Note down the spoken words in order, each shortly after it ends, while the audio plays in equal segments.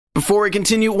Before we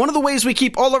continue, one of the ways we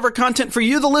keep all of our content for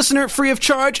you, the listener, free of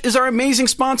charge is our amazing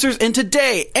sponsors, and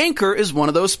today, Anchor is one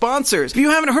of those sponsors. If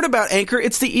you haven't heard about Anchor,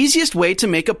 it's the easiest way to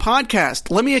make a podcast.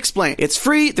 Let me explain. It's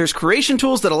free, there's creation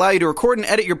tools that allow you to record and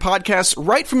edit your podcasts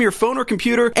right from your phone or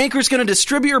computer. Anchor's going to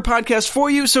distribute your podcast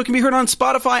for you so it can be heard on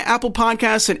Spotify, Apple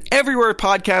Podcasts, and everywhere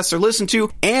podcasts are listened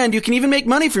to, and you can even make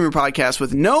money from your podcast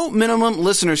with no minimum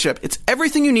listenership. It's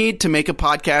everything you need to make a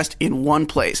podcast in one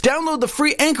place. Download the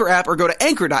free Anchor app or go to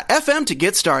anchor.fm to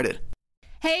get started.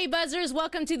 Hey Buzzers,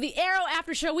 welcome to the Arrow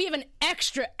After Show. We have an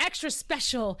extra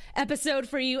special episode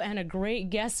for you and a great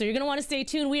guest, so you're going to want to stay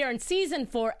tuned. We are in Season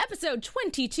 4, Episode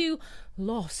 22,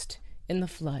 Lost in the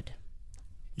Flood.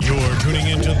 You're tuning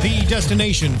into the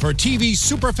destination for TV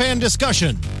superfan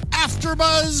discussion,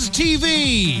 AfterBuzz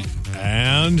TV.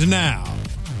 And now,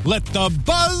 let the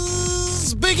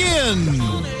buzz begin.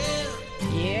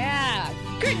 Yeah,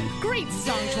 great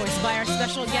song choice by our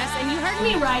special guest. And you heard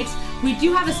me right, we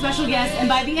do have a special guest. And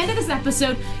by the end of this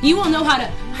episode, you will know how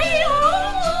to...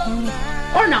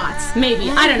 Or not,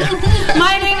 maybe. I don't know.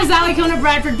 My name is Alicona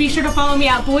Bradford. Be sure to follow me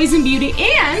at Boys and Beauty.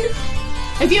 And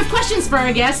if you have questions for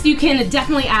our guest, you can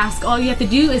definitely ask. All you have to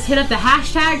do is hit up the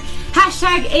hashtag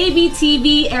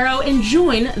ABTVArrow, and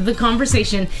join the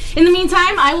conversation. In the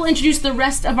meantime, I will introduce the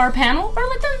rest of our panel, or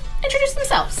let them introduce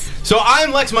themselves. So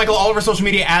I'm Lex Michael, all over social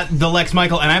media at the Lex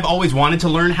Michael, and I've always wanted to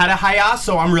learn how to hi-ya,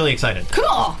 so I'm really excited.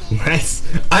 Cool. Nice.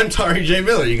 I'm Tari J.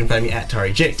 Miller. You can find me at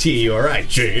Tari J.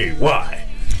 T-U-R-I-J-Y.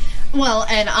 Well,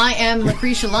 and I am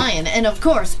Lucretia Lyon, and of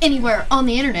course, anywhere on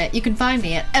the internet, you can find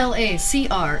me at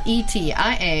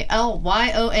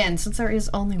LACRETIALYON, since there is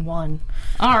only one.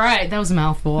 All right, that was a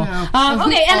mouthful. No.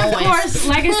 Okay, and Always. of course,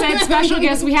 like I said, special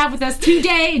guest we have with us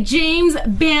today, James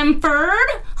Bamford.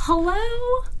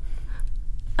 Hello?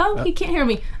 Oh, he can't hear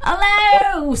me.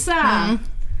 Hello, sir. I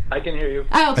can hear you.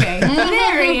 Okay,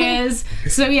 there he is.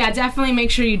 So yeah, definitely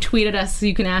make sure you tweet at us so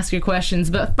you can ask your questions.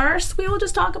 But first, we will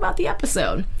just talk about the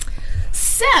episode.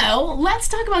 So, let's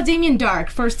talk about Damien Darhk,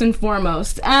 first and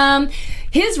foremost.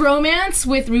 His romance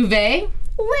with Ruve,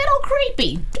 little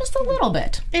creepy. Just a little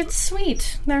bit. It's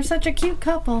sweet. They're such a cute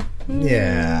couple.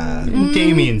 Yeah.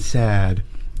 Damien's sad.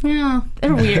 Yeah,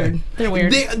 they're weird. They're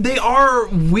weird. They are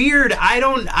weird.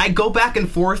 I go back and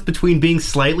forth between being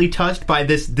slightly touched by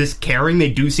this caring they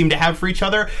do seem to have for each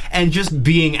other, and just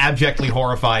being abjectly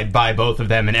horrified by both of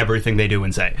them and everything they do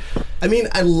and say. I mean,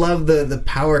 I love the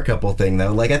power couple thing,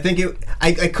 though. Like, I think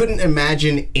I couldn't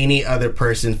imagine any other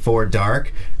person for Darhk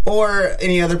or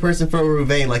any other person for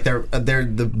Ruve. Like, they're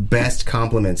the best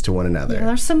compliments to one another. Yeah,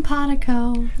 they're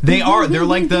simpatico. They are. They're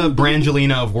like the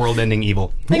Brangelina of world-ending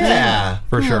evil. Yeah.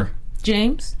 For sure.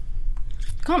 James?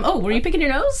 Oh, were you picking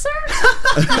your nose, sir?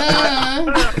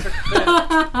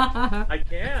 I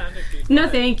can. If you No,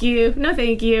 thank you. No,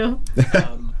 thank you.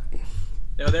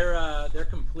 No, they're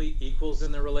complete equals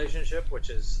in their relationship, which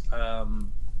is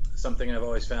something I've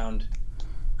always found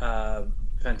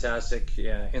fantastic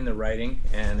in the writing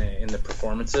and in the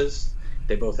performances.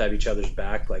 They both have each other's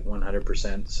back, like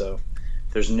 100%. So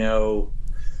there's no...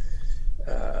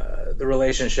 the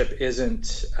relationship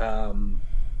isn't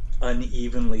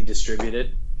unevenly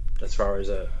distributed as far as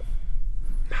a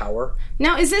power.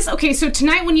 Now, is this... Okay, so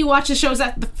tonight when you watch the show, is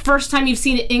that the first time you've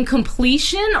seen it in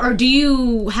completion? Or do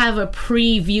you have a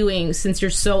pre-viewing since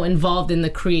you're so involved in the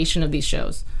creation of these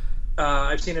shows?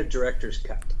 I've seen a director's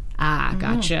cut. Ah,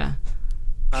 gotcha.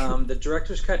 The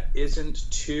director's cut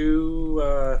isn't too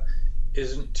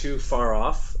far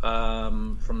off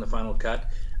from the final cut.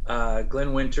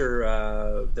 Glenn Winter,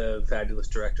 the fabulous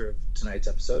director of tonight's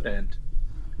episode and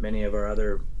many of our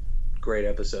other great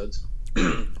episodes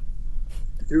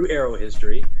through Arrow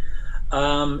history,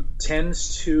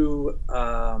 tends to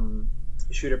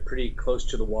shoot it pretty close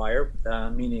to the wire,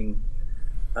 meaning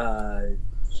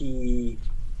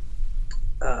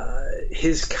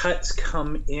his cuts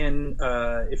come in,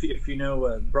 if you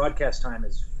know, broadcast time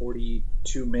is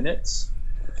 42 minutes,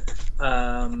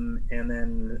 and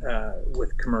then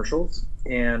with commercials,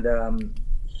 and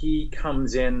he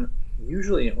comes in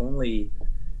usually only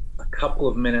a couple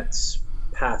of minutes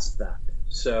past that,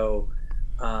 so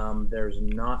there's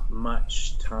not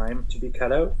much time to be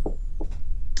cut out.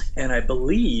 And I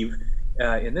believe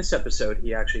in this episode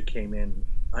he actually came in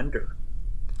under.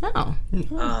 Oh.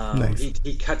 Nice.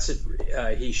 He cuts it.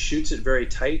 He shoots it very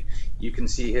tight. You can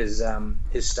see his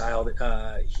style.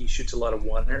 He shoots a lot of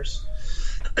one-ers,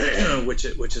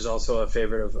 which is also a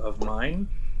favorite of mine.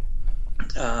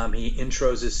 He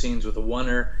intros his scenes with a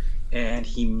one-er, and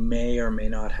he may or may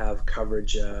not have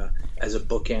coverage as a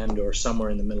bookend or somewhere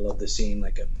in the middle of the scene,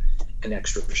 like an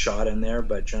extra shot in there.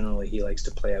 But generally, he likes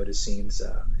to play out his scenes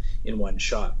in one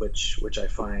shot, which I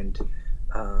find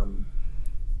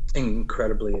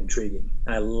incredibly intriguing.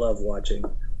 I love watching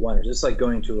wonders. It's like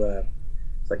going to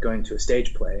a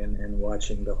stage play and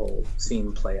watching the whole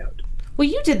scene play out. Well,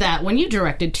 you did that when you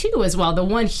directed too, as well. The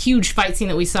one huge fight scene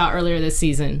that we saw earlier this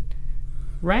season,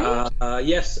 right?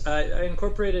 Yes, I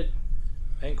incorporated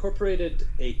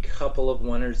a couple of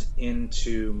wonders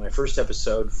into my first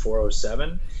episode,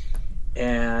 407,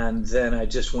 and then I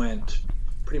just went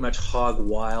pretty much hog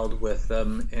wild with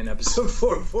them in episode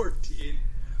 414.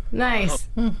 Nice.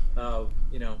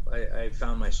 I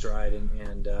found my stride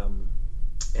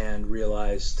and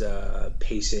realized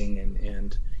pacing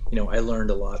and I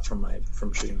learned a lot from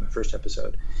shooting my first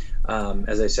episode.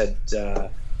 As I said,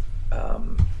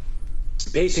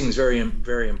 pacing is very,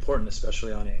 very important,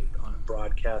 especially on a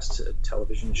broadcast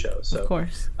television show. So, of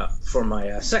course, for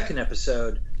my second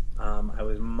episode, I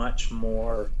was much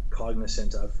more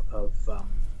cognizant of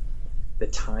the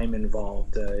time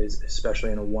involved,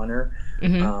 especially in a oneer.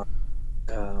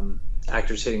 Mm-hmm.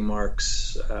 Actors hitting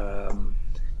marks and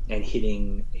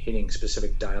hitting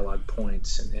specific dialogue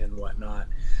points and whatnot.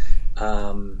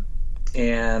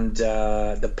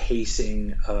 The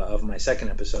pacing of my second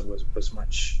episode was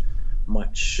much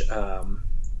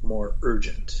more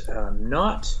urgent.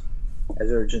 Not as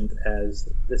urgent as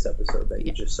this episode that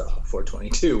you just saw,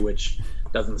 422, which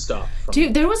doesn't stop.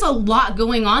 Dude, there was a lot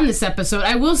going on this episode.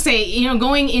 I will say,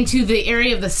 going into the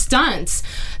area of the stunts,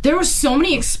 there were so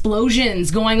many explosions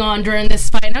going on during this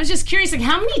fight. And I was just curious,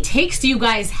 how many takes do you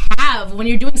guys have when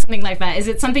you're doing something like that? Is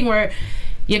it something where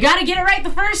you got to get it right the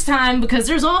first time because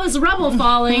there's all this rubble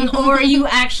falling, or you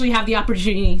actually have the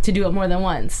opportunity to do it more than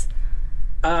once?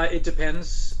 It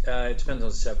depends. It depends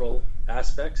on several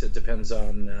aspects. It depends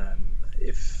on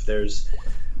if there's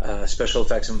special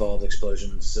effects involved,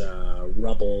 explosions,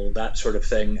 rubble, that sort of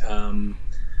thing.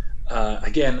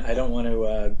 Again, I don't want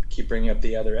to keep bringing up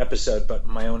the other episode, but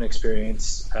my own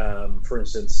experience, for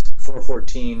instance,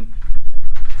 414,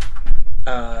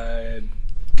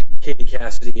 Katie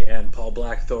Cassidy and Paul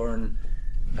Blackthorne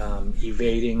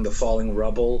evading the falling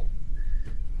rubble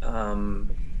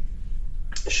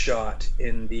shot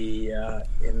in the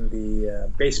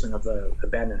basement of the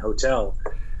abandoned hotel.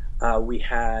 We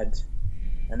had,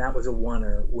 and that was a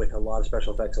oneer with a lot of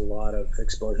special effects, a lot of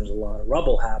explosions, a lot of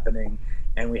rubble happening,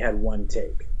 and we had one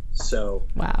take. So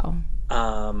wow.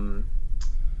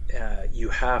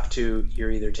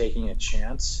 You're either taking a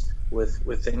chance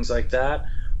with things like that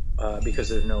because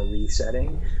there's no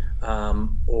resetting,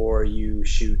 or you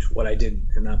shoot. What I did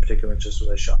in that particular instance was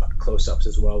I shot close-ups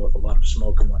as well with a lot of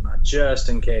smoke and whatnot, just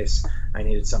in case I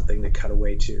needed something to cut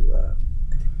away to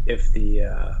if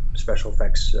the special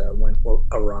effects went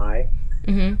awry.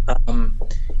 Mm-hmm.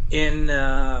 In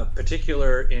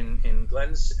particular, in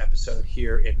Glenn's episode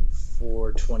here in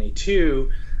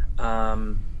 422,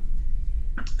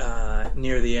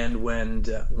 near the end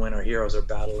when our heroes are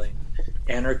battling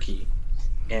anarchy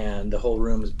and the whole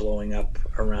room is blowing up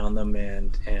around them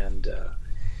and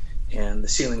the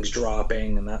ceiling's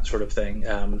dropping and that sort of thing,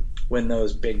 when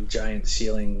those big giant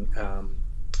ceiling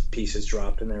pieces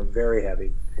dropped, and they're very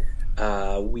heavy,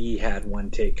 we had one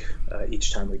take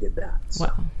each time we did that. So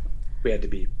wow. We had to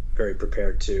be very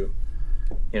prepared to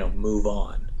move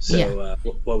on. So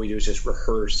what we do is just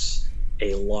rehearse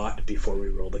a lot before we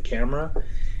roll the camera,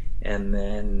 and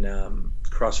then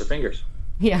cross our fingers.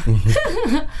 Yeah.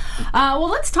 Well,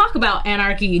 let's talk about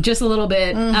anarchy just a little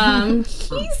bit.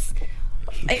 He's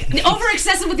over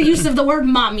excessive with the use of the word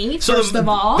mommy, first of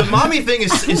all. The mommy thing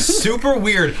is super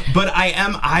weird, but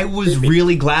I was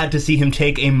really glad to see him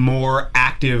take a more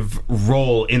active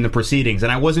role in the proceedings,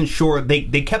 and I wasn't sure.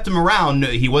 They kept him around.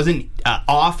 He wasn't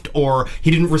offed, or he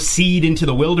didn't recede into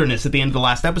the wilderness at the end of the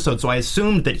last episode, so I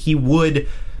assumed that he would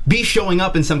be showing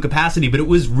up in some capacity, but it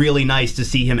was really nice to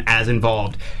see him as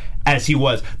involved as he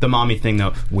was. The mommy thing,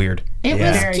 though, weird. It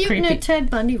Very was cute creepy. in a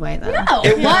Ted Bundy way, though. No,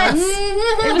 It was.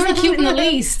 It wasn't cute in the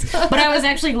least. But I was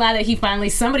actually glad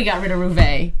that somebody got rid of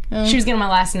Rouvet. She was getting my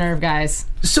last nerve, guys.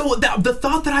 So the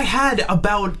thought that I had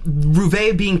about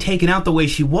Rouvet being taken out the way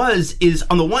she was is,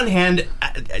 on the one hand,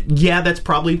 that's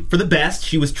probably for the best.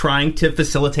 She was trying to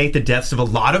facilitate the deaths of a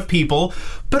lot of people.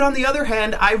 But on the other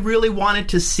hand, I really wanted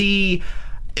to see...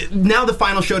 Now the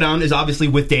final showdown is obviously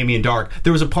with Damien Dark.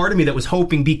 There was a part of me that was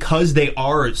hoping, because they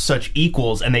are such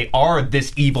equals and they are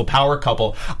this evil power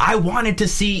couple, I wanted to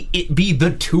see it be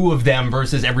the two of them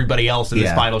versus everybody else in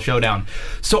this final showdown.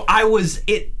 So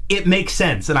it makes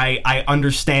sense, and I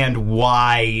understand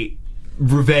why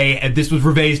this was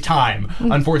Rouvet's time,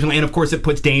 unfortunately. And of course it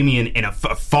puts Damien in a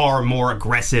far more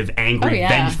aggressive, angry,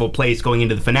 vengeful place going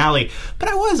into the finale. But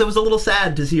I was a little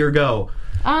sad to see her go.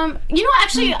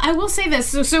 Actually, I will say this.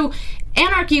 So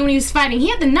Anarchy, when he was fighting, he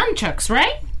had the nunchucks,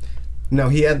 right? No,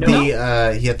 he had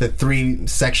the 3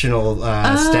 sectional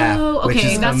staff, which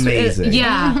is amazing.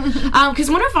 Because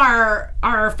one of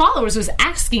our followers was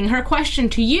asking, her question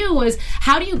to you was,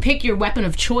 how do you pick your weapon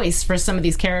of choice for some of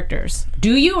these characters?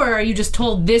 Do you, or are you just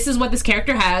told this is what this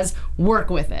character has, work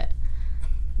with it?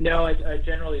 No, I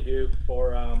generally do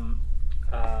for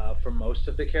most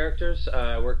of the characters.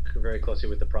 I work very closely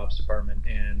with the props department,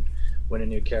 and when a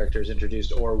new character is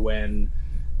introduced, or when,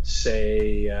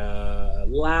 say,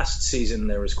 last season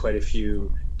there was quite a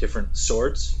few different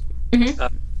swords.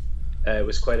 Mm-hmm. It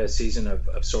was quite a season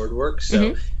of sword work,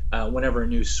 so whenever a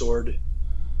new sword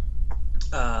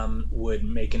would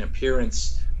make an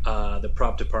appearance, the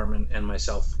prop department and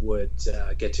myself would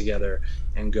get together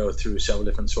and go through several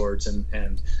different swords,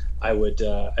 and I would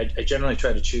I generally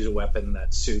try to choose a weapon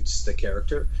that suits the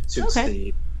character, suits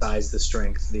the size, the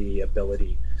strength, the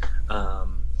ability.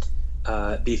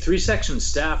 The 3-section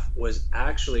staff was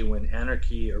actually, when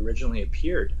Anarchy originally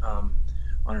appeared on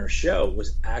our show,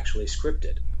 was actually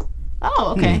scripted.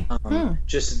 Oh, okay.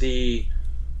 Just the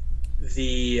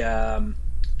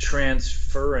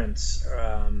transference,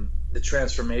 the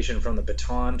transformation from the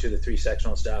baton to the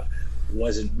 3-sectional staff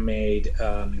wasn't made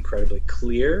incredibly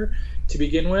clear to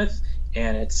begin with,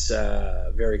 and it's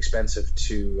very expensive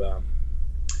to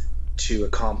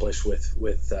accomplish with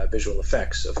visual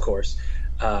effects, of course.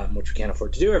 Which we can't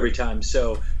afford to do every time,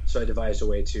 so I devised a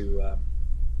way to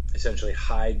essentially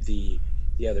hide the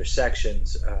other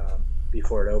sections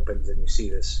before it opens, and you see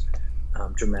this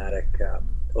dramatic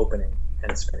opening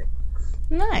and spinning.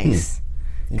 Nice.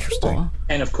 Interesting. Cool.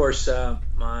 And of course,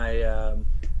 my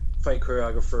fight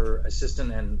choreographer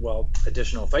assistant and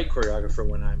additional fight choreographer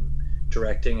when I'm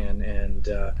directing and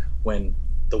when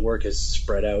the work is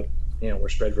spread out, we're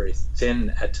spread very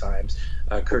thin at times.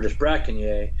 Curtis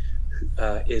Brackenier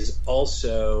is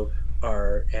also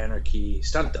our Anarchy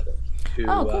stunt double, who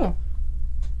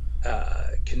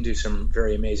can do some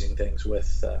very amazing things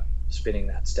with spinning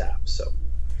that staff. So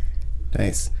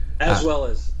nice. As well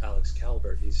as Alex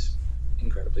Calvert, he's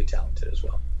incredibly talented as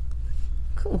well.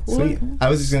 Cool. Sweet. I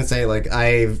was just gonna say, like,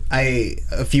 I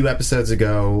a few episodes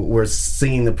ago was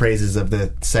singing the praises of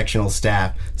the sectional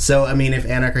staff. So I mean, if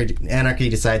Anarchy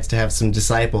decides to have some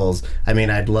disciples, I mean,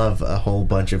 I'd love a whole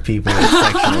bunch of people with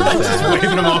sectional staff. Just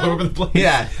waving them all over the place.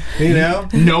 Yeah,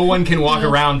 no one can walk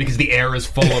around because the air is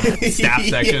full of staff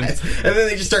sections. Yes. And then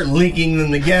they just start linking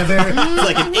them together. It's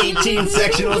like an 18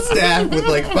 sectional staff with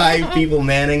like 5 people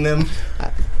manning them.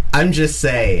 I'm just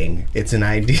saying, it's an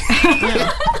idea.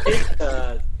 It's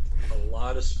a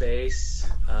lot of space.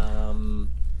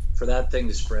 For that thing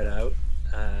to spread out,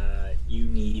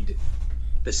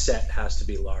 the set has to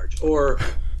be large, or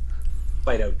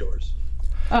fight outdoors.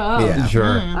 Oh, yeah,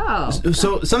 sure. Oh.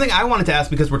 So something I wanted to ask,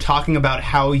 because we're talking about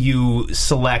how you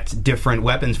select different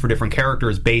weapons for different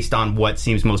characters based on what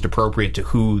seems most appropriate to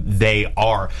who they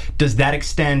are. Does that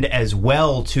extend as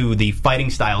well to the fighting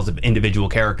styles of individual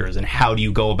characters, and how do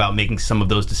you go about making some of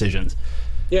those decisions?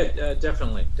 Yeah,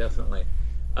 definitely.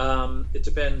 It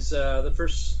depends. The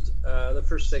first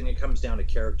thing, it comes down to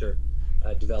character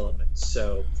development.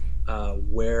 So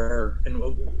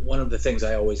one of the things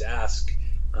I always ask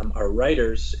our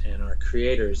writers and our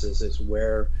creators is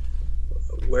where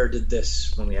did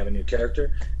this, when we have a new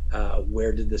character,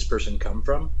 where did this person come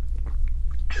from?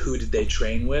 Who did they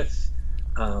train with?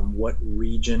 What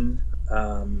region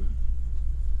of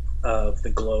the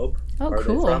globe are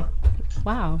they from?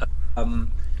 Wow.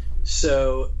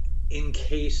 So in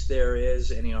case there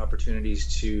is any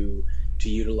opportunities to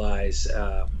utilize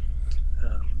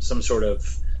some sort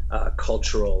of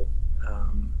cultural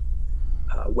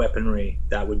weaponry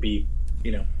that would be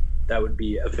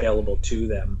available to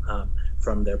them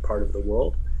from their part of the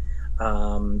world.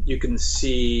 You can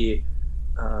see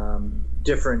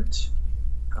different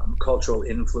cultural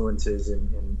influences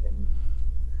in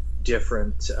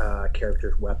different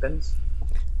characters' weapons.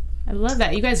 I love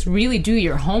that. You guys really do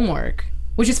your homework,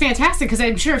 which is fantastic, because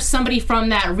I'm sure if somebody from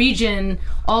that region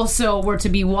also were to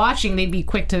be watching, they'd be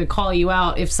quick to call you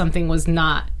out if something was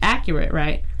not accurate,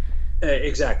 right?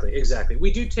 Exactly.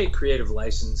 We do take creative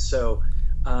license, so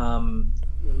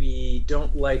we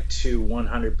don't like to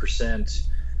 100%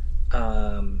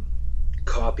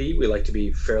 copy. We like to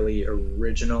be fairly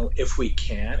original if we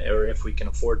can, or if we can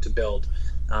afford to build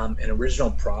an original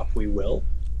prop, we will.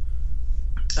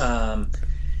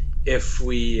 If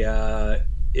we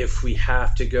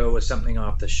have to go with something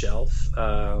off the shelf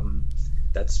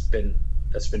that's been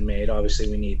made,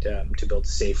 obviously we need to build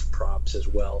safe props as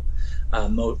well.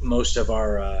 Most of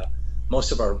our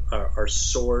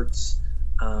swords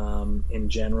in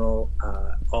general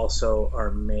also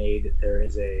are made. There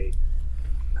is a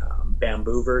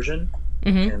bamboo version,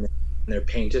 and they're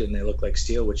painted and they look like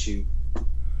steel, which you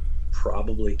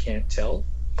probably can't tell.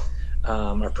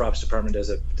 Our props department does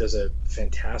a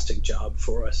fantastic job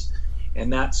for us,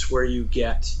 and that's where you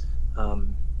get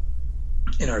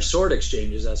in our sword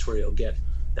exchanges. That's where you'll get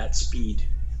that speed.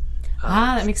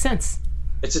 That makes sense.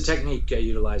 It's a technique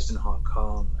utilized in Hong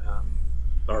Kong,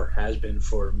 or has been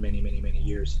for many, many, many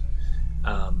years,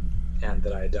 and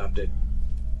that I adopted,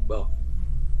 well,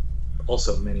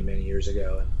 also many, many years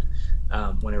ago.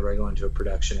 And whenever I go into a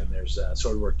production and there's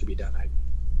sword work to be done, I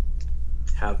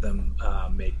have them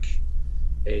make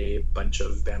a bunch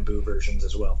of bamboo versions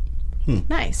as well.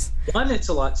 Nice. One, it's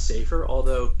a lot safer,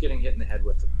 although getting hit in the head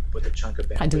with a chunk of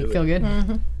bamboo I didn't feel good.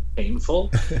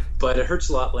 painful, but it hurts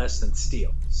a lot less than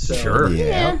steel. So Sure.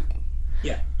 Yeah.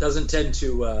 doesn't tend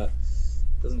to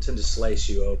slice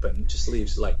you open. Just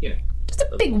leaves Just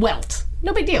a big welt.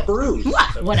 No big deal. bruise.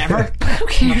 Whatever. Who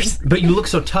cares? But you look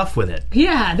so tough with it.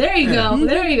 Yeah, there you go.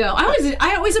 There you go.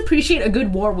 I always appreciate a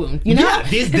good war wound, you know? Yeah,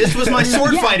 this was my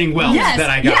sword fighting welt that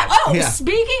I got. Yeah. Oh,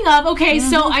 speaking of, okay,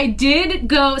 so I did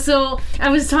go. So I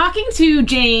was talking to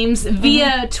James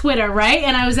via Twitter, right?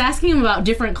 And I was asking him about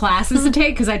different classes to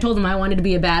take because I told him I wanted to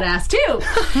be a badass too.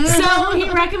 So he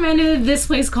recommended this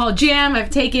place called Jam. I've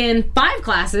taken 5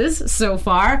 classes so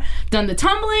far. Done the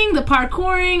tumbling, the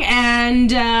parkouring,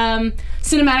 and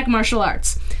cinematic martial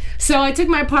arts. So I took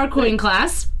my parkouring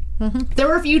class. There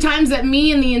were a few times that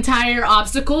me and the entire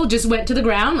obstacle just went to the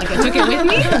ground. Like, I took it with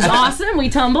me. It was awesome. We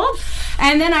tumbled.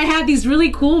 And then I had these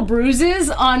really cool bruises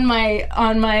on my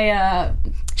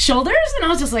shoulders. And I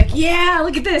was just like, yeah,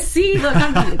 look at this. See? Look,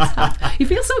 you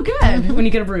feel so good when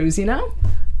you get a bruise, you know?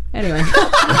 Anyway.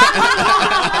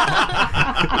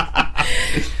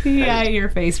 Yeah, your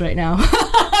face right now.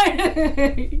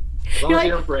 As long as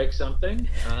you don't break something,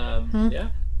 yeah.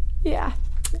 Yeah.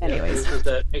 Anyways.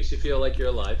 That makes you feel like you're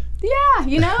alive. Yeah,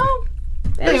 you know?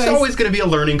 There's always going to be a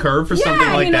learning curve for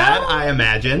something like that, I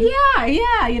imagine.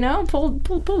 Yeah, you know, pull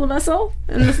the muscle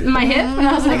in my hip, and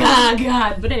I was like, oh,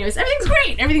 God. But anyways, everything's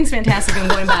great. Everything's fantastic. I'm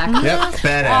going back. Yep,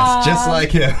 badass. Just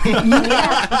like him.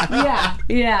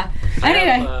 Yeah.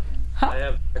 Anyway. I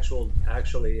have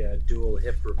actually dual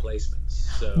hip replacements.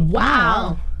 So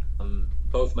Wow.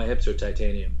 Both my hips are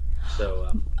titanium.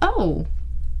 So Oh.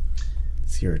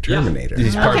 So you're a Terminator.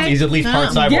 He's at least part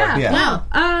cyborg. Yeah. Wow.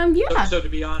 So to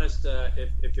be honest,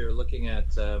 if you're looking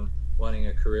at wanting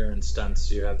a career in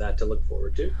stunts, you have that to look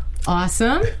forward to.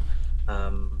 Awesome.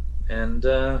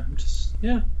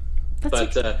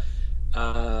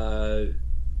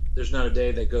 There's not a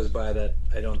day that goes by that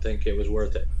I don't think it was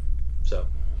worth it. So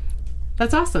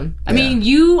That's awesome. I mean,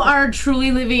 you are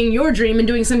truly living your dream and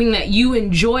doing something that you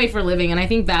enjoy for living, and I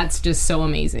think that's just so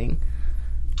amazing.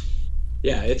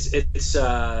 Yeah,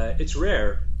 it's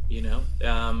rare, you know.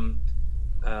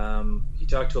 You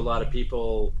talk to a lot of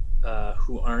people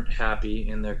who aren't happy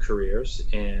in their careers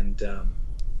and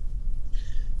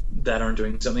that aren't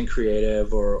doing something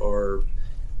creative or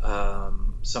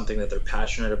something that they're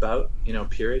passionate about, you know,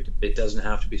 period. It doesn't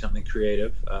have to be something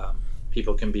creative.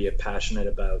 People can be passionate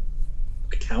about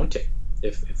accounting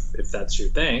if that's your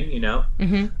thing, you know.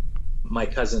 My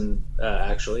cousin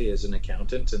actually is an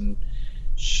accountant, and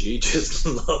she just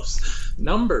loves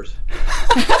numbers.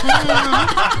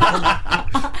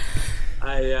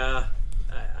 I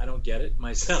don't get it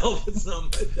myself. It's not my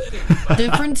thing.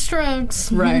 Different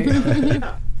strokes. Right.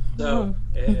 Yeah. So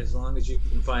as long as you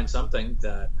can find something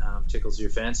that tickles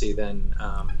your fancy, then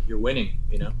you're winning,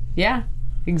 you know? Yeah,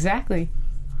 exactly.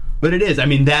 But it is. I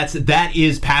mean, that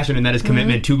is passion and that is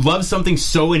commitment to love something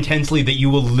so intensely that you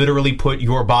will literally put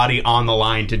your body on the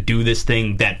line to do this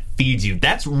thing that feeds you.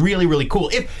 That's really, really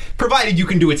cool. If provided you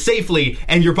can do it safely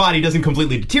and your body doesn't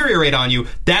completely deteriorate on you,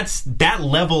 that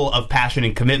level of passion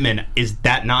and commitment. Is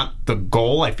that not the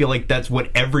goal? I feel like that's what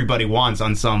everybody wants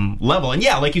on some level. And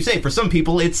yeah, like you say, for some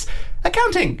people it's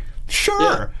accounting.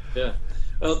 Sure. Yeah.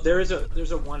 Well, there's a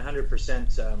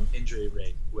 100% injury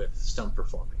rate with stunt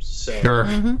performers. So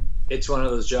Sure. It's one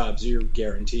of those jobs you're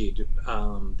guaranteed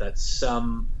that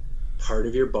some part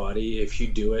of your body, if you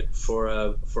do it for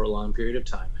a long period of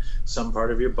time, some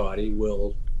part of your body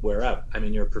will wear out. I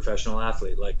mean, you're a professional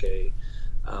athlete, like a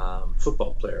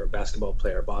football player, basketball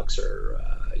player, boxer,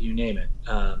 you name it.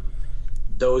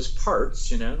 Those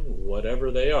parts, you know, whatever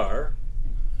they are,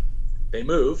 they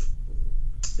move.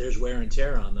 There's wear and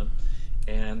tear on them,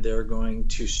 and they're going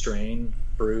to strain,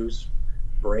 bruise,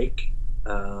 break,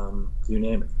 you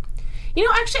name it.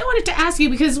 Actually, I wanted to ask you,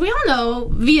 because we all know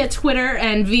via Twitter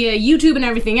and via YouTube and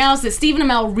everything else that Stephen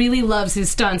Amell really loves his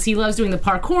stunts. He loves doing the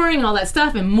parkouring and all that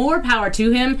stuff, and more power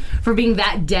to him for being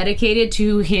that dedicated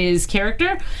to his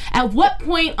character. At what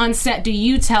point on set do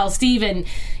you tell Stephen,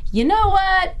 you know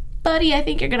what, buddy, I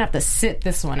think you're going to have to sit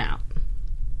this one out?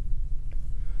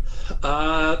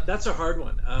 That's a hard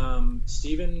one.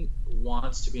 Stephen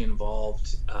wants to be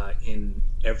involved in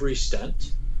every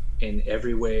stunt, in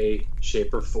every way,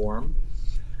 shape, or form.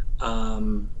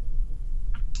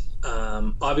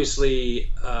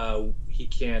 Obviously, he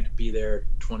can't be there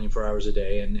 24 hours a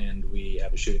day, and we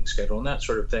have a shooting schedule and that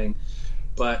sort of thing.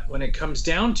 But when it comes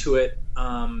down to it,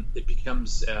 it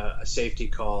becomes a safety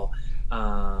call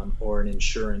or an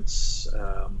insurance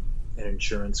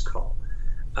call.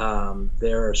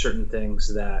 There are certain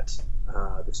things that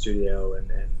the studio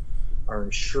and our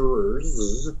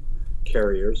insurers,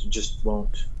 carriers, just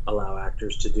won't allow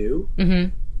actors to do.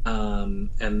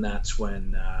 And that's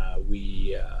when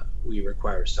we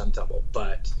require a stunt double.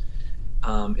 But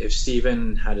if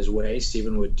Stephen had his way,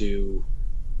 Stephen would do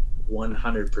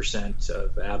 100%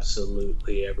 of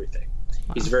absolutely everything.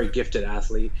 Wow. He's a very gifted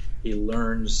athlete. He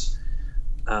learns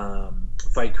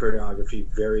fight choreography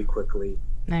very quickly.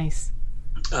 Nice.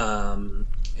 And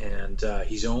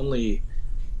he's only,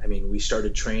 we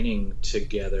started training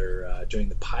together during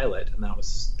the pilot, and that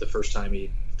was the first time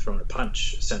he'd thrown a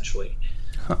punch, essentially.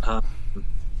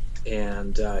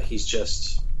 And he's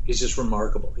just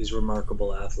remarkable. He's a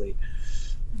remarkable athlete,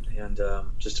 and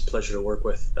just a pleasure to work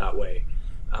with that way.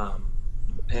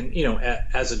 And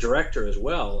as a director as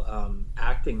well,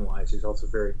 acting wise, he's also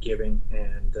very giving,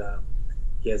 and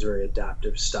he has a very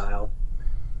adaptive style.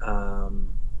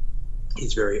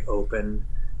 He's very open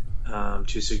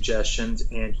to suggestions,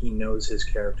 and he knows his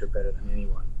character better than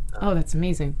anyone. Oh, that's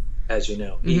amazing. As you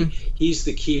know, he's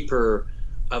the keeper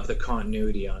of the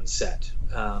continuity on set,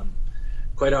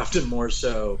 quite often more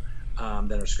so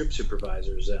than our script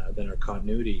supervisors, than our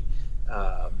continuity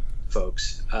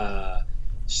folks.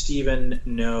 Stephen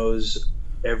knows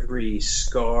every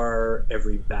scar,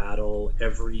 every battle,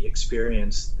 every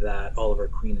experience that Oliver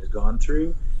Queen has gone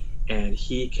through, and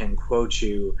he can quote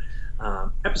you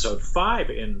episode 5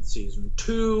 in season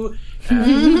 2,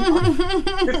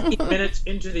 15 minutes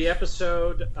into the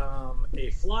episode,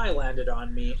 a fly landed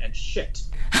on me and shit.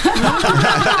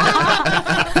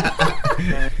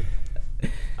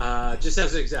 Just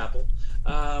as an example,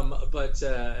 but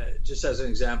just as an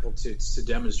example to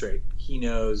demonstrate, he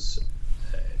knows,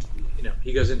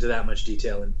 he goes into that much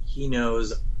detail, and he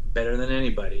knows better than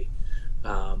anybody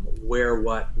where,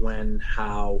 what, when,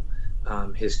 how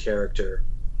his character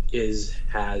is,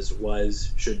 has,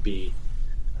 was, should be.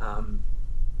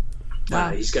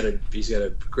 Wow. He's got a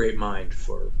great mind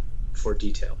for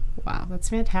detail. Wow, that's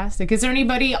fantastic. Is there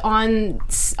anybody on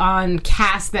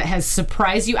cast that has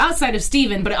surprised you outside of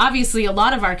Steven? But obviously a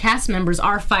lot of our cast members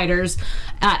are fighters,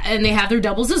 and they have their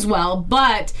doubles as well.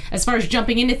 But as far as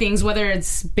jumping into things, whether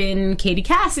it's been Katie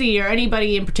Cassidy or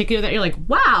anybody in particular that you're like,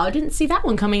 wow, I didn't see that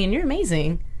one coming, and you're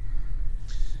amazing.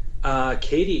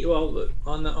 Katie, well,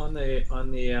 on the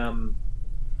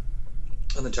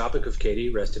topic of Katie,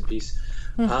 rest in peace,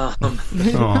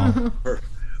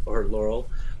 or Laurel.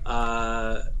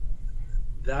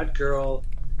 That girl,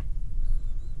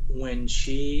 when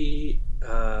she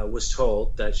was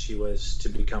told that she was to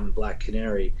become Black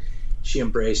Canary, she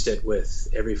embraced it with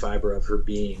every fiber of her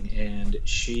being, and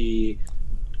she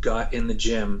got in the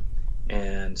gym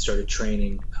and started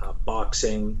training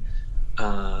boxing,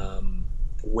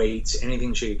 weights,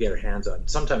 anything she could get her hands on,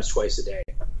 sometimes twice a day.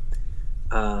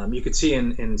 You could see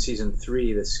in season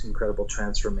 3 this incredible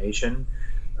transformation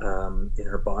in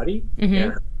her body and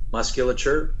her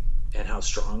musculature, and how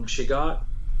strong she got.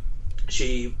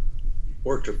 She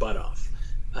worked her butt off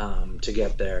to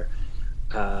get there.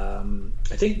 I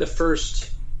think the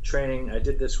first training, I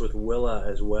did this with Willa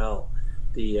as well.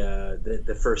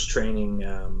 The first training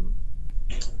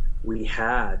we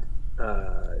had,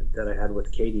 that I had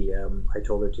with Katie, I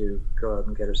told her to go out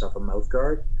and get herself a mouth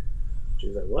guard. She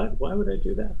was like, "What? Why would I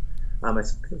do that?" I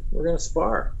said, "Because we're going to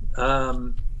spar."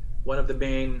 One of the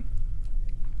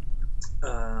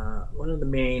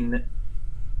main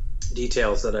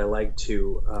details that I like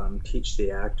to teach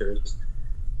the actors,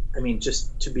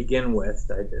 just to begin with,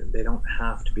 they don't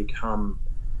have to become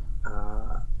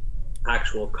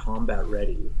actual combat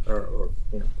ready or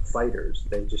fighters.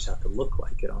 They just have to look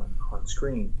like it on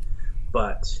screen.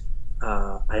 But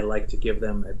I like to give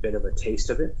them a bit of a taste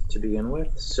of it to begin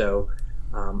with. So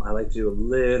I like to do a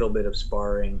little bit of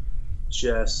sparring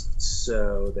just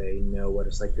so they know what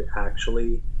it's like to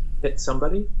actually hit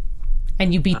somebody.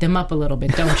 And you beat them up a little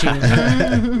bit, don't you?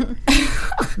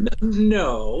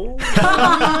 No.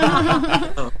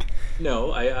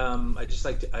 No, I just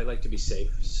like to be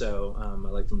safe, so I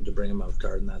like them to bring a mouth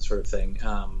guard and that sort of thing.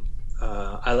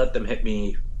 I let them hit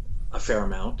me a fair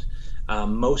amount.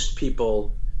 Most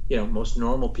people, most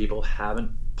normal people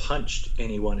haven't punched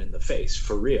anyone in the face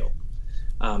for real.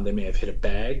 They may have hit a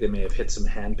bag, they may have hit some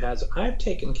hand pads. I've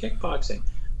taken kickboxing,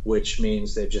 which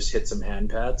means they've just hit some hand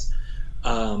pads.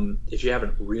 If you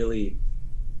haven't really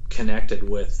connected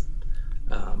with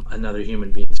another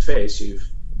human being's face, you've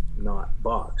not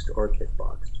boxed or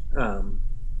kickboxed.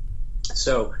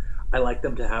 So I like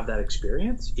them to have that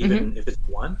experience, even if it's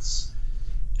once.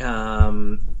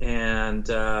 And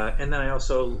then I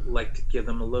also like to give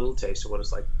them a little taste of what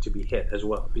it's like to be hit as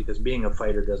well, because being a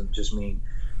fighter doesn't just mean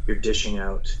you're dishing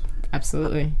out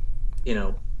absolutely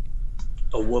a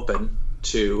whooping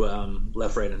to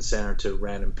left, right, and center to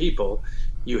random people.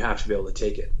 You have to be able to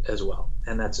take it as well,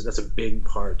 and that's a big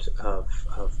part of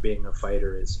being a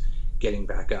fighter, is getting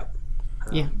back up,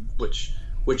 which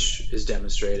is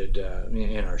demonstrated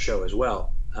in our show as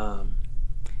well.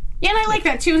 Yeah, and I like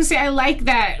that too. And I like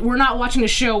that we're not watching a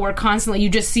show where constantly you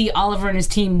just see Oliver and his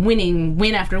team winning,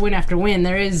 win after win after win.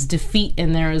 There is defeat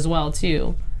in there as well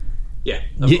too. Yeah,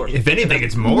 of course. If anything,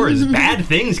 it's more as bad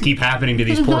things keep happening to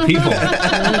these poor people.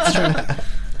 That's true.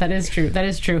 That is true. That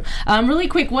is true. Really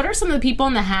quick, what are some of the people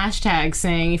in the hashtag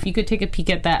saying? If you could take a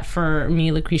peek at that for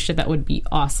me, Lucretia, that would be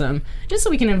awesome. Just so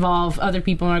we can involve other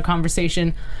people in our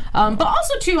conversation. But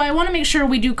also, too, I want to make sure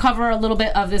we do cover a little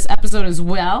bit of this episode as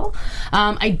well.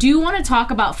 I do want to talk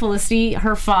about Felicity,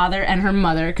 her father, and her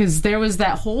mother, because there was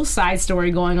that whole side story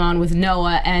going on with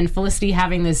Noah and Felicity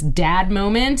having this dad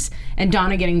moment and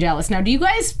Donna getting jealous. Now, do you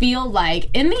guys feel like,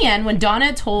 in the end, when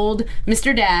Donna told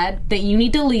Mr. Dad that you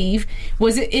need to leave,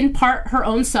 was it in part her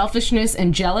own selfishness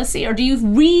and jealousy, or do you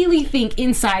really think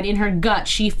inside in her gut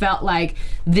she felt like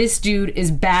this dude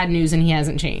is bad news and he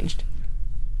hasn't changed?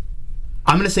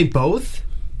 I'm going to say both.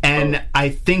 And I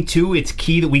think, too, it's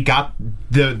key that we got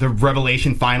the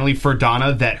revelation finally for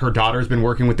Donna that her daughter's been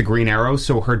working with the Green Arrow,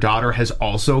 so her daughter has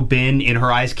also been, in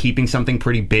her eyes, keeping something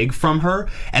pretty big from her.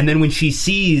 And then when she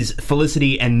sees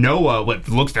Felicity and Noah, what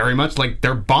looks very much like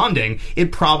they're bonding,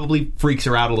 it probably freaks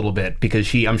her out a little bit,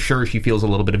 because I'm sure she feels a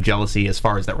little bit of jealousy as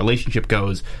far as that relationship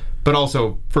goes. But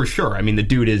also, for sure, I mean, the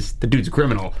dude's a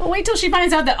criminal. Well, wait till she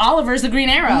finds out that Oliver's the Green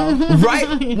Arrow.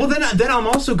 Right. Well, then I'm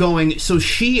also going, so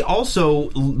she also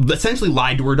essentially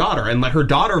lied to her daughter and let her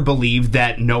daughter believe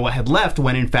that Noah had left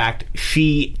when, in fact,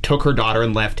 she took her daughter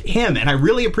and left him. And I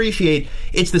really appreciate,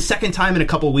 it's the second time in a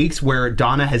couple weeks where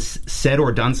Donna has said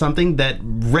or done something that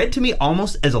read to me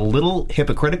almost as a little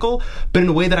hypocritical, but in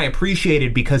a way that I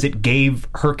appreciated, because it gave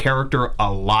her character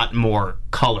a lot more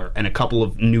color and a couple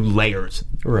of new layers.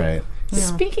 Right. Yeah.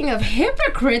 Speaking of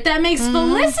hypocrite, that makes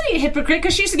Felicity a hypocrite,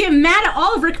 because she used to get mad at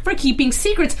Oliver for keeping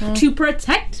secrets to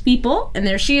protect people, and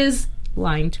there she is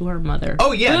lying to her mother.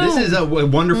 Oh yeah, This is a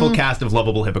wonderful cast of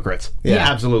lovable hypocrites. Yeah,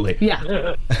 absolutely.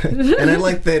 Yeah. And I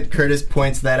like that Curtis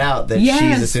points that out, that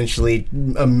she's essentially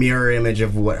a mirror image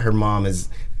of what her mom is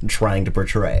trying to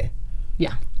portray.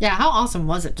 Yeah. Yeah, how awesome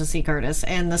was it to see Curtis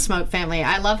and the Smoke family?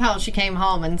 I love how she came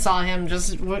home and saw him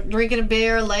just drinking a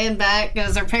beer, laying back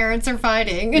because her parents are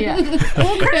fighting. Yeah.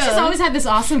 Well, Curtis has always had this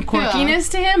awesome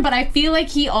quirkiness to him, but I feel like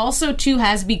he also, too,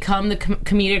 has become the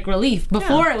comedic relief.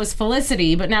 Before it was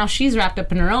Felicity, but now she's wrapped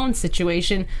up in her own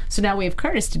situation, so now we have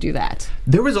Curtis to do that.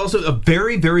 There was also a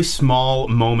very, very small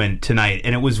moment tonight,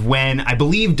 and it was when I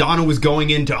believe Donna was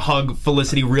going in to hug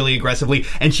Felicity really aggressively,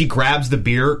 and she grabs the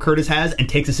beer Curtis has and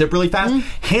takes a sip really fast,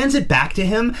 hands it back to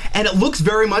him, and it looks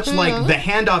very much like the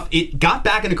handoff, it got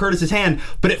back into Curtis's hand,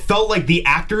 but it felt like the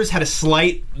actors had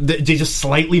they just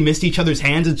slightly missed each other's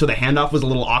hands, and so the handoff was a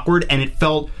little awkward, and it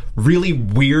felt really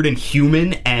weird and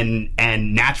human and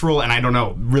natural, and I don't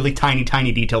know, really tiny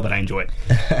detail that I enjoyed.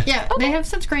 Yeah, they have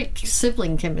such great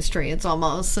sibling chemistry, it's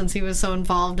almost, since he was so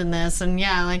involved in this. And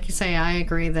yeah, like you say, I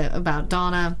agree that about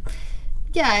Donna.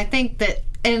 Yeah, I think that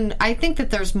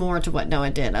there's more to what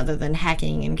Noah did other than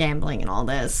hacking and gambling and all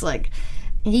this. Like,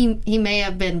 he may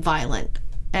have been violent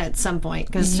at some point,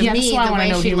 because to me, the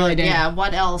way she looked,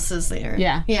 what else is there?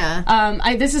 Yeah.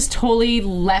 This is totally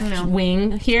left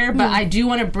wing here, but I do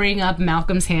want to bring up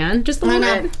Malcolm's hand just a little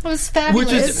bit. It was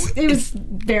fabulous. It was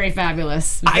very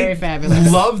fabulous. Very fabulous. I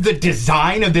love the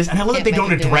design of this, and I love that they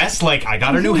don't address, like, I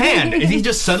got a new hand. He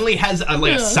just suddenly has a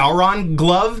Sauron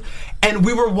glove. And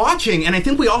we were watching, and I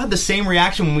think we all had the same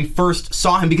reaction when we first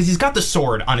saw him, because he's got the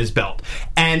sword on his belt.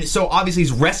 And so obviously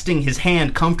he's resting his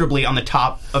hand comfortably on the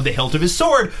top of the hilt of his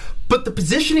sword, but the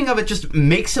positioning of it just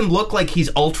makes him look like he's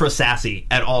ultra sassy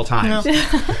at all times.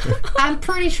 I'm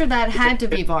pretty sure that had to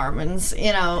be Barman's,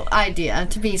 idea,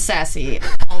 to be sassy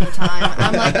all the time.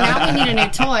 I'm like, now we need a new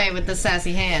toy with the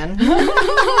sassy hand.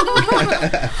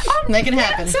 Make it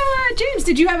happen. So, James,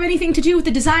 did you have anything to do with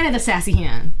the design of the sassy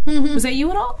hand? Was that you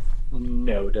at all?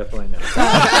 No, definitely not.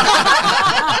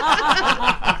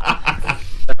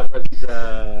 That was,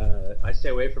 I stay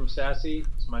away from sassy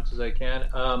as much as I can.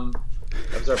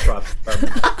 That was our prop department.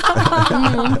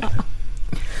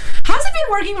 How's it been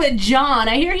working with John?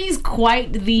 I hear he's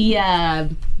quite the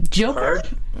Joker. Hard.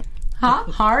 Huh?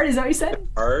 Hard? Is that what you said?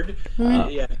 Hard.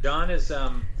 Yeah, John is,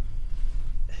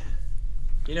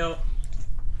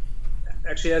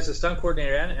 actually as a stunt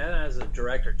coordinator and as a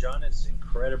director, John is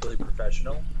incredibly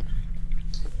professional.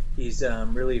 He's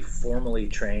really formally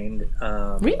trained.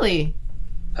 Really?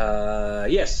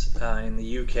 Yes, in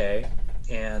the UK.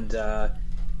 And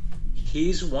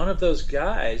he's one of those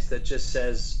guys that just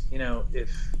says,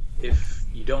 if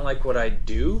you don't like what I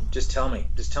do, just tell me.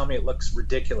 Just tell me it looks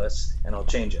ridiculous, and I'll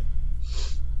change it.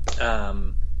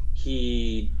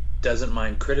 He doesn't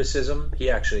mind criticism. He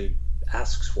actually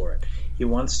asks for it. He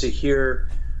wants to hear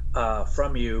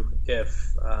from you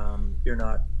if you're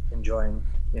not enjoying,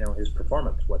 his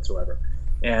performance whatsoever.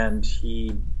 And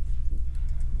he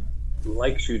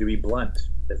likes you to be blunt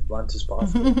as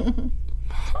possible.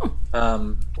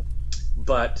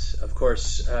 But of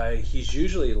course, he's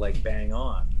usually like bang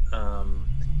on.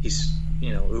 He's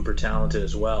uber talented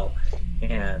as well,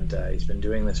 and he's been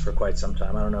doing this for quite some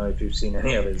time. I don't know if you've seen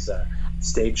any of his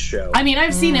stage show. I mean,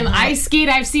 I've seen him ice skate.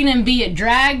 I've seen him be a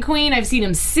drag queen. I've seen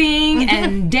him sing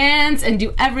and dance and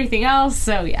do everything else.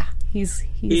 So yeah, he's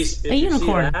a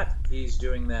unicorn. See that, he's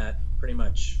doing that pretty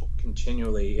much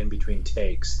continually in between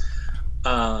takes,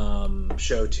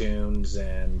 show tunes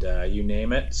and you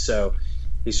name it. So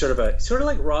he's sort of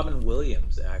like Robin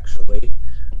Williams, actually.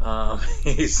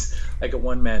 He's like a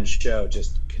one-man show,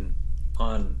 just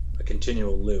on a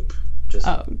continual loop, just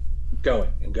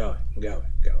going and going and going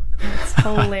and going. It's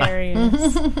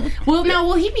hilarious. Well, now,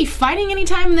 will he be fighting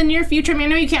anytime in the near future? I mean, I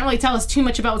know you can't really tell us too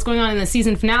much about what's going on in the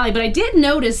season finale, but I did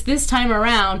notice this time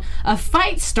around a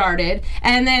fight started,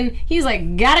 and then he's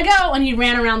like, gotta go, and he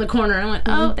ran around the corner, and I went,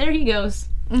 oh, there he goes.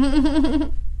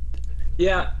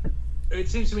 Yeah, it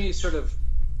seems to me he's sort of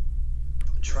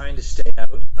trying to stay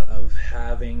out of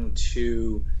having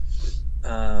to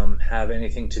have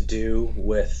anything to do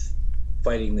with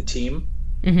fighting the team,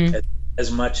 as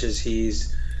much as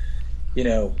he's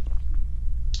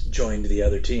joined the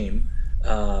other team,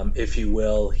 if you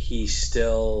will. He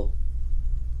still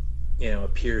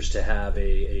appears to have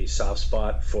a soft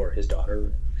spot for his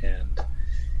daughter,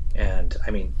 and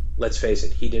I mean, let's face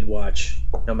it, he did watch,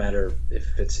 no matter if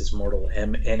it's his mortal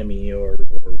enemy or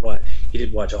what, he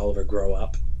did watch Oliver grow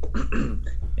up.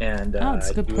 And that's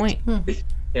a good point.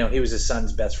 He was his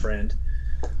son's best friend.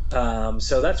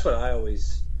 So that's what I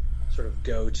always sort of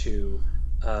go to,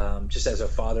 just as a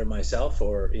father myself,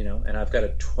 or and I've got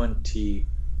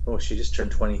she just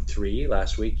turned 23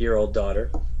 last week, year-old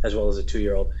daughter, as well as a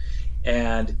 2-year-old,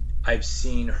 and I've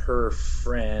seen her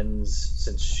friends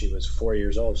since she was 4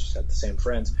 years old. She's had the same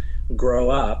friends grow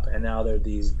up, and now they're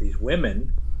these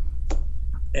women,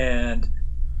 and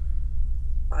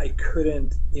I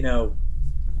couldn't,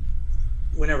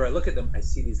 whenever I look at them, I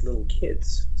see these little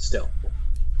kids still.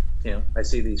 I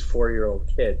see these 4-year-old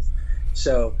kids.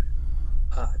 So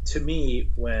to me,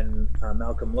 when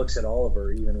Malcolm looks at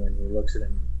Oliver, even when he looks at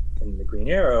him in the Green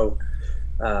Arrow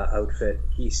outfit,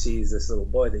 he sees this little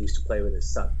boy that used to play with his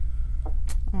son.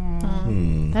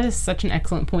 That is such an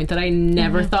excellent point that I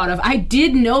never thought of. I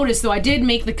did notice, though, I did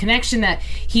make the connection that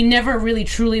he never really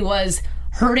truly was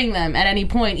hurting them at any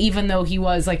point, even though he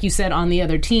was, like you said, on the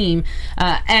other team.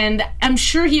 And I'm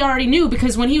sure he already knew,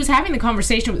 because when he was having the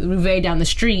conversation with Ruve down the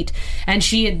street, and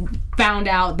she had found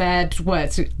out that,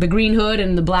 the green hood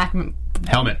and the black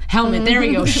helmet, there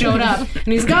we go, showed up. And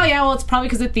he's like, oh yeah, well, it's probably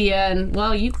because at the end,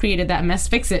 well, you created that mess,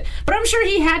 fix it. But I'm sure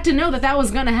he had to know that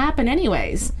was going to happen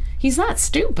anyways. He's not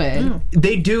stupid.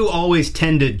 They do always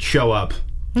tend to show up.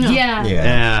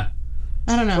 Yeah.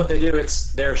 I don't know. What they do,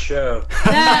 it's their show.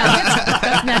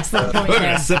 That's an excellent point. We're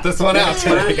gonna sit this one out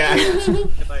today, guys.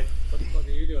 Like, what the fuck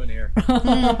are you doing here?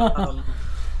 Well,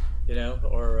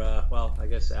 I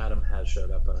guess Adam has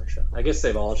showed up on our show. I guess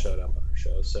they've all showed up on our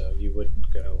show, so you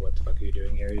wouldn't go, what the fuck are you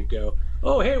doing here? You'd go,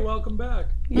 oh, hey, welcome back.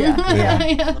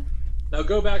 Yeah. Now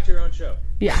go back to your own show.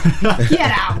 Yeah.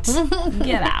 Get out.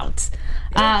 Get out.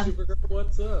 Hey, Supergirl,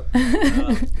 what's up?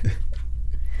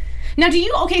 Now,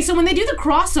 so when they do the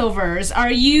crossovers,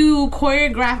 are you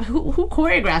who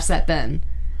choreographs that then?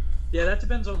 Yeah, that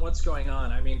depends on what's going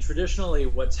on. I mean, traditionally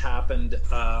what's happened,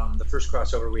 the first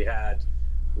crossover we had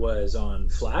was on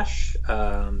Flash.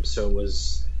 So it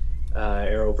was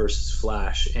Arrow versus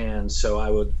Flash. And so I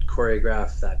would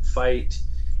choreograph that fight.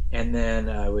 And then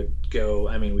I would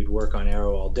we'd work on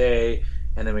Arrow all day.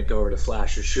 And then we'd go over to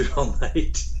Flash or shoot all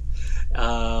night.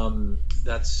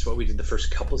 That's what we did the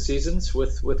first couple seasons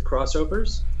with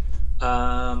crossovers.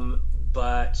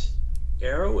 But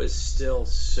Arrow is still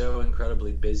so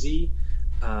incredibly busy.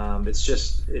 It's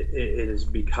just it has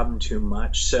become too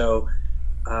much. So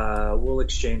we'll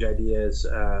exchange ideas.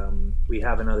 We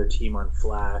have another team on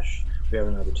Flash. We have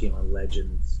another team on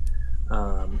Legends.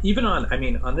 Even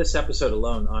on this episode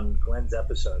alone, on Glenn's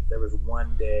episode, there was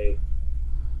one day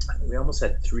we almost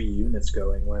had 3 units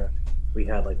going where we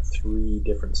had like 3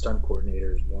 different stunt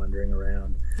coordinators wandering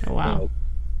around. Oh, wow.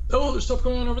 There's stuff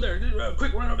going on over there.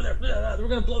 Quick, run over there. We're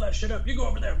going to blow that shit up. You go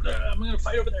over there. I'm going to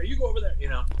fight over there. You go over there.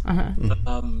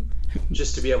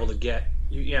 Just to be able to get...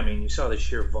 you saw the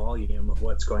sheer volume of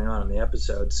what's going on in the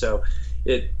episode. So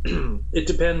it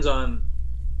depends on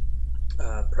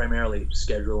primarily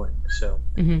scheduling. So,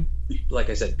 like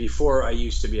I said, before I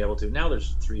used to be able to... Now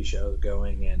there's 3 shows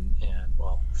going and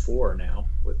 4 now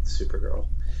with Supergirl.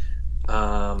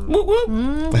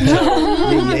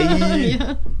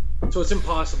 So it's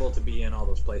impossible to be in all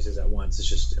those places at once. It's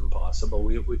just impossible.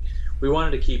 We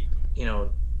wanted to keep,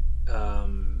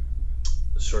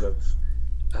 sort of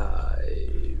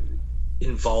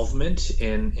involvement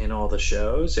in all the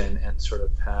shows and sort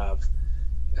of have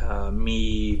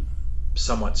me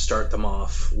somewhat start them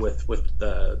off with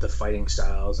the fighting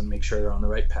styles and make sure they're on the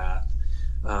right path.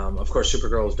 Of course,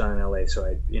 Supergirl was done in LA, so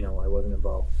I wasn't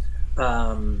involved.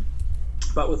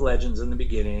 But with Legends in the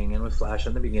beginning and with Flash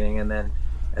in the beginning, and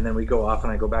then we go off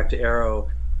and I go back to Arrow,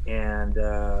 and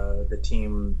the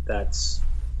team that's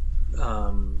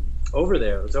over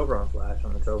there, it's over on Flash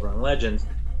and it's over on Legends,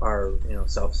 are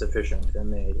self-sufficient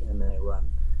and they run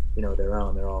their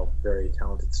own. They're all very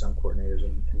talented stunt coordinators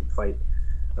and fight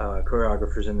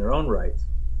choreographers in their own right.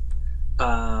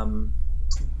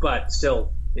 But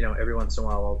still, every once in a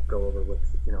while I'll go over with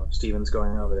if Steven's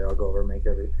going over there, I'll go over and make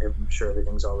sure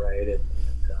everything's all right and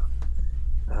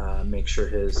make sure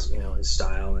his his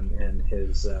style and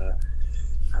his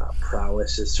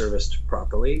prowess is serviced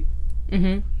properly.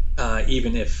 Even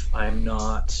if I'm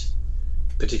not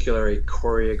particularly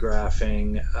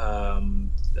choreographing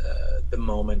the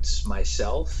moments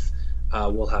myself,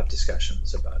 we'll have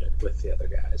discussions about it with the other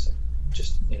guys and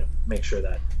just make sure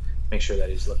that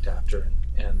he's looked after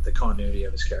and the continuity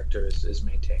of his character is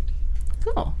maintained.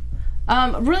 Cool.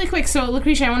 Really quick, so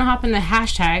Lucretia, I want to hop in the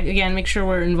hashtag again. Make sure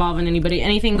we're involving anybody.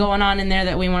 Anything going on in there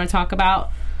that we want to talk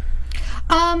about?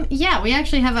 Yeah, we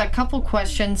actually have a couple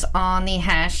questions on the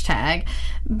hashtag.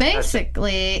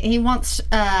 Basically, he wants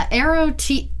Arrow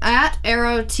TV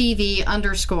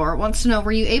 _ wants to know,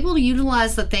 were you able to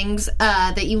utilize the things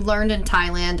that you learned in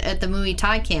Thailand at the Muay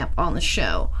Thai camp on the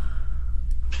show?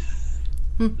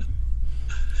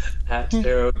 At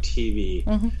Arrow TV.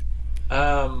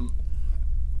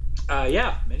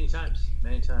 Yeah, many times.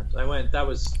 I went, that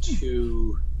was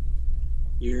 2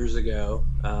 years ago.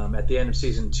 At the end of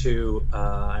season 2,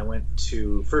 I went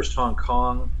to first Hong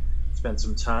Kong, spent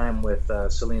some time with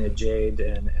Selena Jade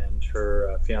and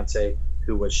her fiance,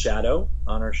 who was Shadow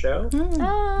on our show.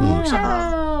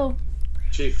 Shadow!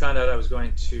 She found out I was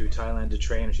going to Thailand to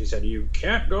train, and she said, "You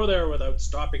can't go there without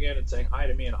stopping in and saying hi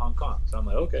to me in Hong Kong." So I'm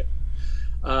like, okay.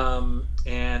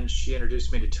 And she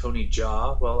introduced me to Tony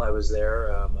Jaa while I was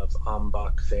there, of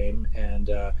Ambak fame, and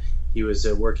he was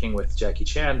working with Jackie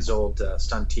Chan's old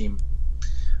stunt team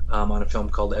on a film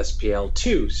called SPL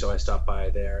 2. So I stopped by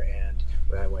there, and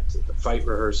I went to the fight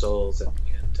rehearsals and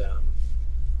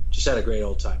just had a great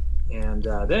old time. And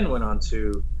then went on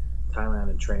to Thailand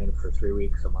and trained for 3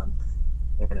 weeks a month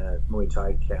in a Muay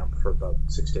Thai camp for about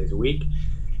 6 days a week.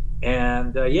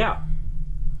 And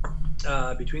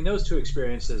between those 2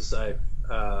 experiences, I've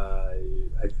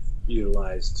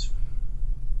utilized.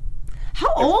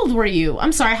 How old were you?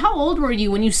 I'm sorry, how old were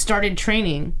you when you started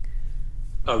training?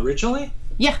 Originally?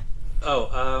 Yeah.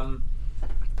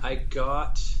 I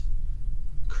got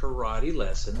karate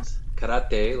lessons.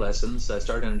 I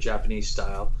started in a Japanese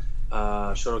style.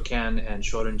 Shotokan and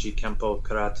Shorinji Kempo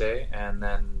karate, and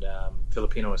then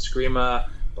Filipino Eskrima,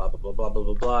 blah, blah, blah, blah, blah,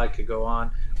 blah, blah. I could go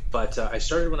on. But I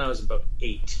started when I was about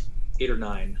 8 or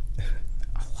 9.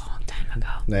 A long time ago.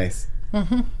 Nice.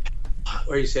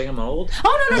 Are you saying I'm old?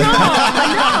 Oh, no.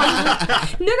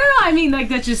 No. I mean, like,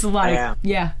 that's just like,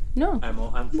 yeah. No.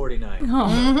 I'm 49.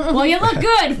 Oh. Well, you look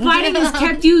good. Fighting has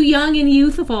kept you young and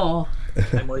youthful. I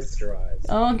moisturize.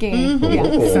 Okay. Yeah.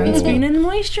 Sunscreen and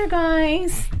moisture,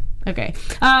 guys. Okay.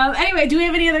 Anyway, do we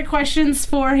have any other questions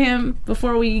for him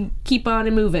before we keep on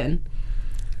and moving?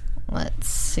 Let's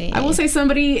see. I will say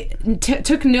somebody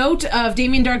took note of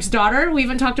Damien Dark's daughter. We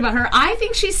haven't talked about her. I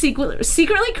think she's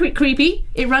secretly creepy.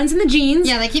 It runs in the genes.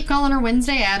 Yeah, they keep calling her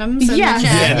Wednesday Addams. In Yes. the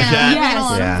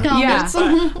chat. Yes.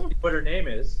 What her name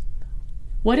is?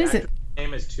 What is it? Her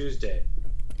name is Tuesday.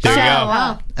 There you go.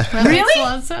 Wow. That makes Really? a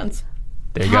lot of sense.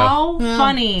 There you go. How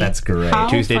funny. That's great. How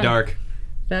Tuesday funny. Dark.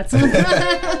 That's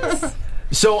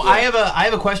So I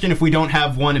have a question if we don't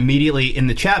have one immediately in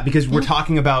the chat, because we're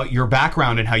talking about your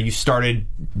background and how you started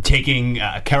taking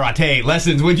karate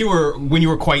lessons when you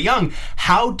were quite young.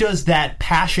 How does that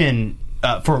passion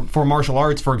for martial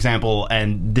arts, for example,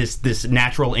 and this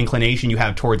natural inclination you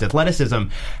have towards athleticism,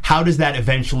 how does that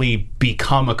eventually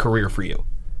become a career for you?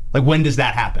 Like, when does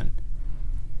that happen?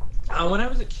 When I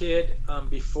was a kid,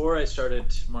 before I started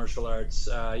martial arts,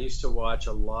 I used to watch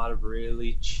a lot of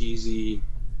really cheesy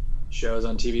shows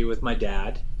on TV with my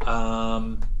dad,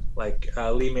 like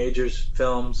Lee Majors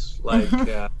films, like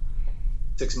 $6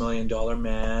 Million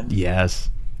Man. Yes.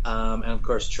 And of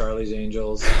course Charlie's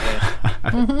Angels,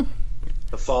 and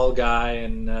The Fall Guy,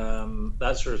 and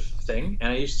that sort of thing.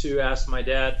 And I used to ask my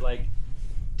dad, like,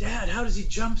 Dad, how does he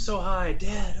jump so high?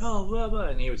 Dad, oh, blah, blah.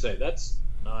 And he would say, that's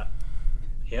not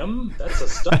him, that's a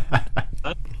stunt.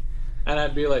 And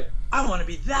I'd be like, I want to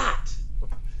be that.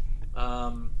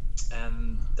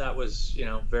 And that was,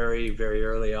 very, very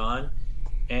early on.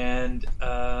 And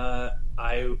I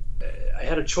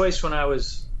had a choice when I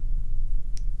was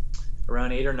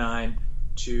around 8 or 9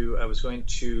 I was going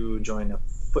to join a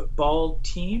football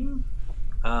team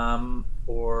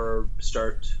or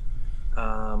start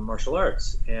martial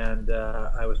arts. And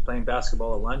I was playing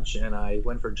basketball at lunch, and I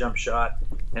went for a jump shot,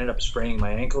 ended up spraining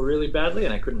my ankle really badly,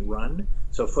 and I couldn't run.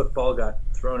 So football got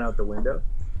thrown out the window.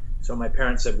 So my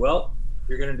parents said, well,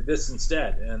 you're going to do this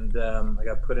instead. And I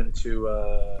got put into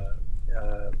a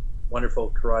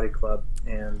wonderful karate club,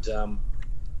 and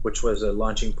which was a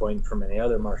launching point for many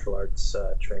other martial arts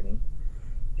training.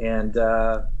 And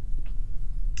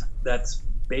that's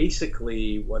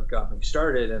basically what got me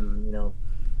started. And,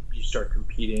 you start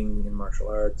competing in martial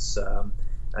arts.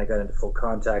 I got into full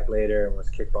contact later and was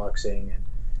kickboxing, and,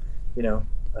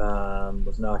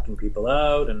 was knocking people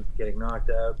out and getting knocked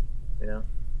out,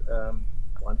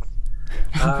 once.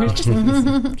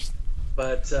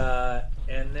 But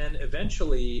and then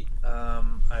eventually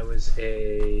I was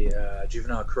a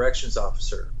juvenile corrections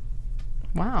officer.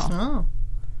 wow. Oh.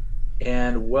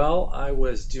 And while I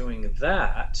was doing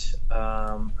that,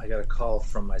 I got a call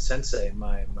from my sensei,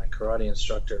 my karate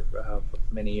instructor for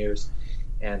many years,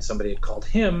 and somebody had called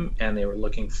him, and they were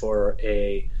looking for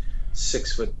a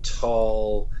 6 foot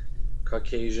tall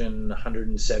Caucasian,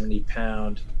 170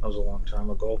 pound, that was a long time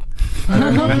ago,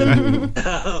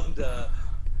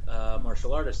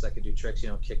 martial artist that could do tricks,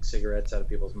 kick cigarettes out of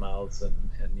people's mouths and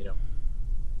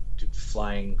do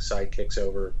flying side kicks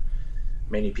over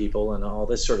many people and all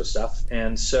this sort of stuff.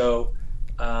 And so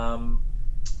they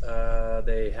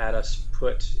had us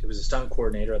it was a stunt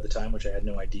coordinator at the time, which I had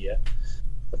no idea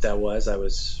what that was. I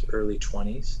was early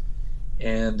 20s.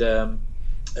 And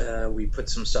we put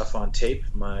some stuff on tape,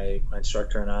 my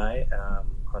instructor and I,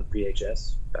 on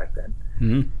VHS back then.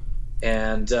 Mm-hmm.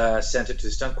 And sent it to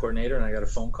the stunt coordinator, and I got a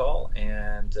phone call,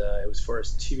 and it was for a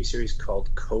TV series called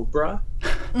Cobra.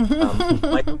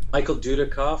 Michael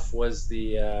Dudikoff was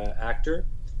the actor.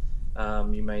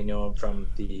 You may know him from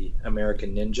the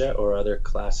American Ninja or other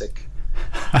classic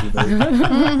movies.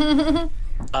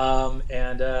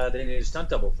 And they needed a stunt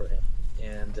double for him.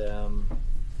 And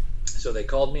so they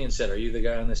called me and said, are you the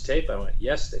guy on this tape? I went,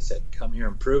 yes. They said, come here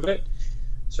and prove it.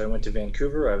 So I went to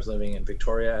Vancouver. I was living in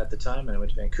Victoria at the time, and I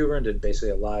went to Vancouver and did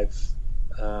basically a live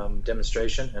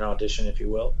demonstration, an audition, if you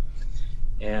will.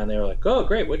 And they were like, oh,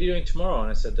 great, what are you doing tomorrow? And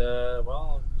I said,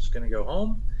 well, I'm just going to go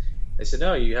home. They said,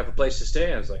 no, you have a place to stay?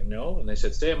 And I was like, no. And they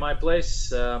said, stay at my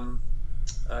place.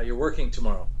 You're working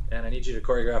tomorrow, and I need you to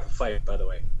choreograph a fight, by the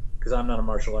way, because I'm not a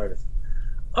martial artist.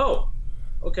 Oh,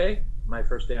 okay. My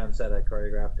first day on set, I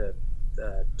choreographed a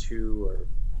 2 or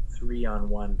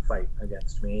 3-on-1 fight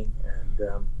against me, and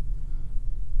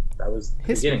that was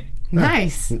the beginning.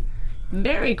 Nice.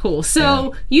 Very cool.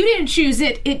 So you didn't choose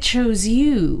it, it chose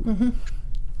you. Mm-hmm.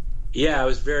 Yeah, I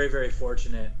was very, very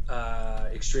fortunate,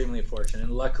 extremely fortunate.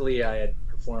 And luckily I had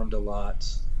performed a lot.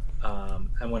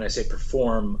 And when I say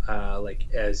perform, like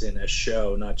as in a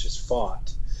show, not just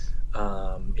fought,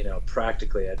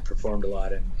 practically I'd performed a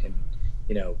lot in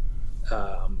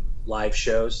live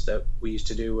shows that we used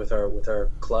to do with our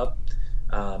club,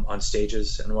 on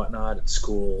stages and whatnot, at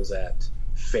schools, at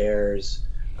fairs,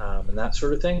 and that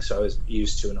sort of thing. So I was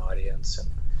used to an audience,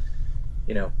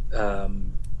 and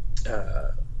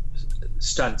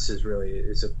stunts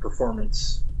is a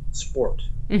performance sport.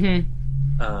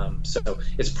 So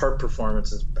it's part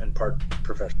performance and part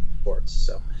professional sports.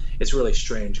 So it's a really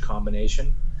strange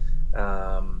combination.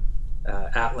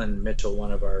 Atlin Mitchell,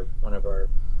 one of our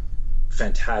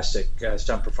fantastic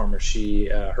stunt performers,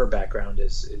 her background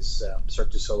is Cirque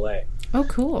du Soleil. Oh,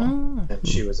 cool. And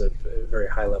she was a very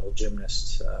high level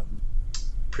gymnast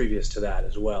previous to that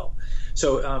as well.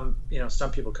 So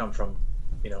stunt people come from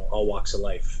all walks of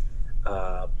life,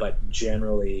 but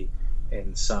generally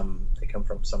they come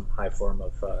from some high form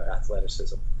of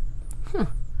athleticism.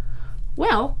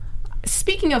 Well,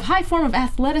 speaking of high form of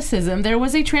athleticism, there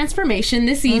was a transformation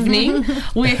this evening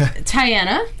with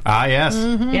Tiana. Ah, yes.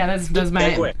 Yeah, that's my...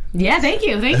 Segue. Yeah, thank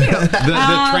you.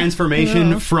 The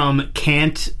transformation from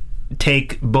can't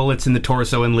take bullets in the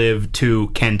torso and live to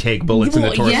can take bullets in the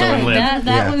torso and live.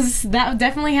 That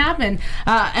definitely happened.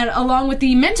 And along with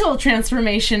the mental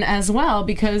transformation as well,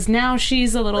 because now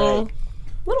she's a little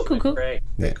cuckoo. Great.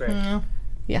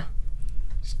 Yeah.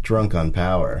 Drunk on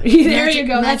power. There you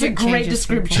go. That's a Magic great changes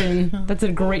description. That's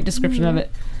a great description of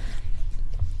it.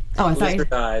 Oh, I thought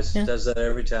Lizard eyes does that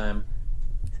every time.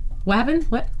 What happened?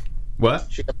 What?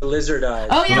 She got the lizard eyes.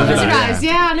 Oh yeah, Lizard lizard eyes. eyes.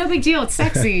 Yeah, no big deal. It's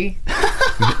sexy.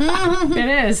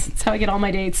 It is. It's how I get all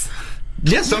my dates.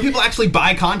 Yeah, some people actually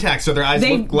buy contacts so their eyes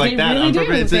look like that. Really do.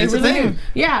 It's a thing.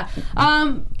 Yeah.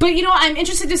 But I'm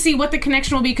interested to see what the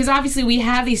connection will be, because obviously we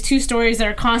have these two stories that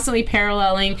are constantly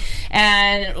paralleling,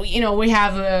 and we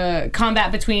have a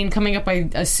combat coming up, I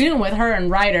assume, with her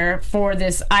and Ryder for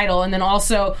this idol, and then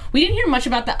also we didn't hear much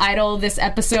about the idol this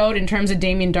episode in terms of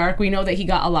Damien Dark. We know that he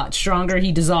got a lot stronger.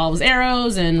 He dissolves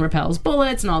arrows and repels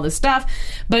bullets and all this stuff,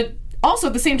 but also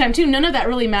at the same time too, none of that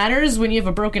really matters when you have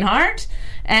a broken heart.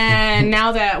 And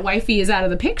now that wifey is out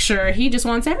of the picture, he just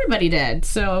wants everybody dead.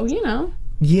 So,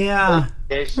 Yeah.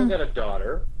 They still got a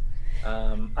daughter.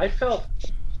 I felt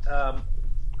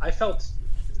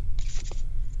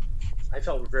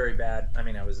very bad. I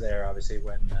mean, I was there obviously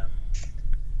when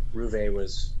Rouvet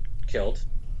was killed,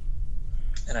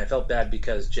 and I felt bad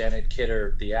because Janet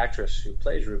Kidder, the actress who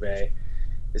plays Rouvet,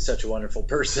 is such a wonderful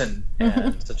person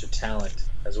and such a talent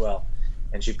as well,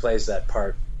 and she plays that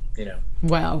part.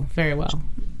 Well, very well.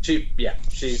 She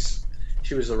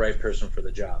was the right person for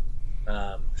the job.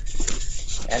 And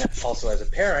also as a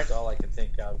parent, all I can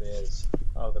think of is,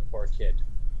 the poor kid.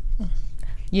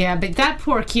 Yeah, but that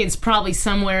poor kid's probably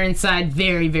somewhere inside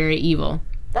very, very evil.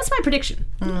 That's my prediction.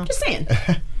 Just saying.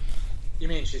 You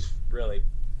mean she's really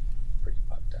pretty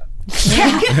fucked up?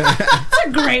 That's a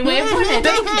great way of putting it.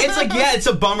 It's like, it's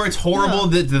a bummer. It's horrible,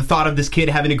 the thought of this kid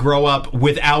having to grow up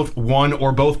without one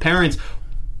or both parents.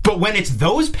 But when it's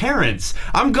those parents,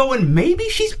 I'm going, maybe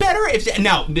she's better.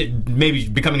 Now, maybe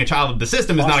becoming a child of the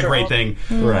system is not a great thing.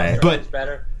 Right. But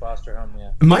Better foster home,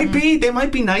 yeah. might be. They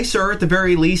might be nicer, at the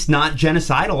very least, not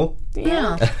genocidal.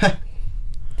 Yeah.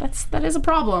 That is a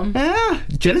problem.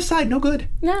 Genocide, no good.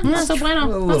 No, not so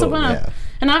bueno. Not so bueno. Yeah.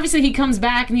 And obviously he comes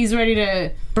back and he's ready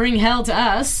to bring hell to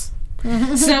us.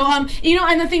 So, and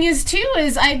the thing is, too,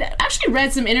 is I actually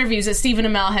read some interviews that Stephen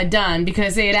Amell had done,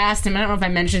 because they had asked him, I don't know if I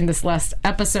mentioned this last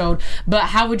episode, but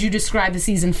how would you describe the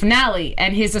season finale?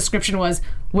 And his description was,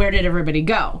 where did everybody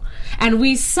go? And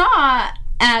we saw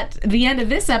at the end of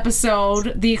this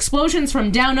episode, the explosions from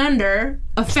down under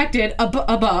affected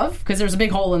above, because there's a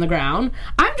big hole in the ground.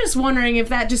 I'm just wondering if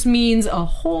that just means a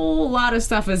whole lot of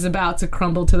stuff is about to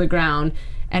crumble to the ground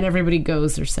and everybody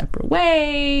goes their separate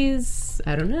ways.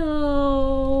 I don't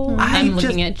know. I'm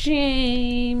looking at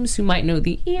James, who might know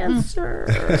the answer.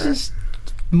 Just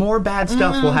more bad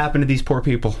stuff will happen to these poor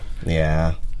people.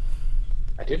 Yeah.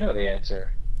 I do know the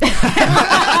answer.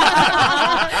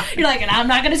 You're like, and I'm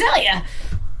not going to tell you.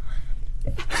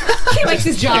 He likes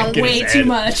his job way too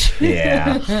much.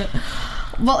 Yeah.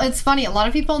 Well, it's funny. A lot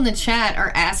of people in the chat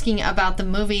are asking about the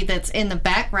movie that's in the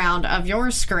background of your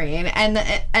screen,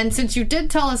 and since you did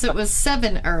tell us it was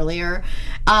Seven earlier,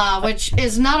 which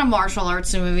is not a martial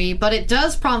arts movie, but it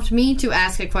does prompt me to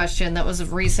ask a question that was a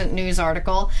recent news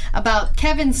article about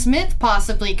Kevin Smith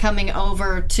possibly coming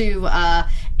over to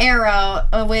Arrow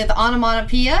with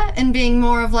onomatopoeia and being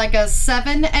more of like a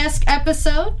Seven-esque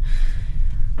episode.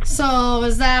 So,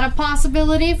 is that a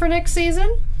possibility for next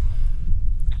season?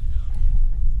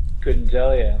 Couldn't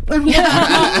tell you.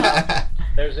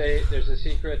 There's a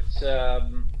secret.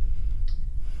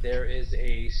 There is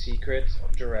a secret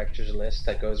directors list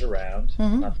that goes around.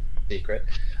 Not secret.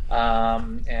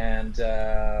 and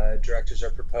directors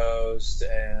are proposed,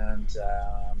 and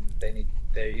they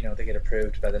get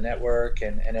approved by the network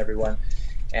and everyone.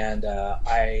 And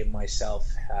I myself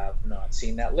have not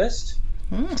seen that list.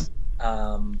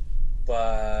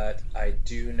 But I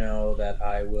do know that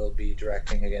I will be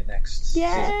directing again next season.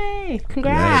 Yay!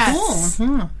 Congrats! Nice.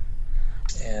 Cool.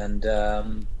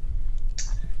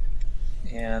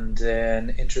 And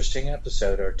an interesting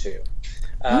episode or two.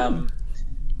 The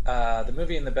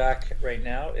movie in the back right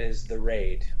now is The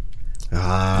Raid.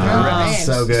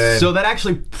 So good. So that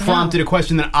actually prompted a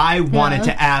question that I wanted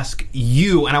to ask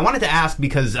you, and I wanted to ask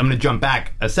because I'm going to jump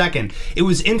back a second. It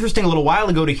was interesting a little while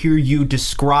ago to hear you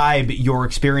describe your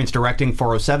experience directing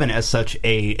 407 as such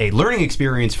a learning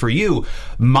experience for you.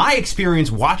 My experience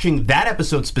watching that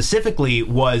episode specifically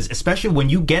was, especially when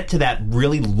you get to that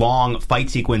really long fight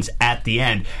sequence at the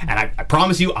end, and I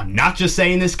promise you, I'm not just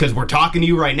saying this because we're talking to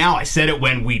you right now. I said it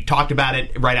when we talked about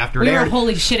it right after it aired. We were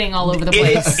holy shitting all over the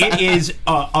place. It is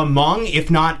among, if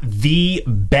not the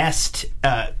best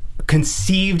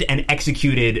conceived and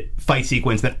executed fight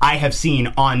sequence that I have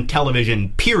seen on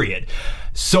television, period.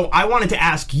 So I wanted to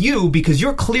ask you, because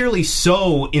you're clearly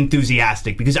so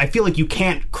enthusiastic, because I feel like you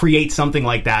can't create something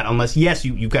like that unless, yes,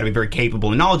 you've got to be very capable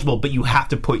and knowledgeable, but you have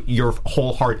to put your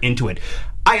whole heart into it.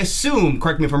 I assume,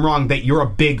 correct me if I'm wrong, that you're a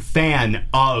big fan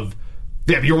of...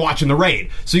 You're watching The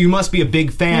Raid, so you must be a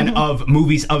big fan of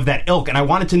movies of that ilk. And I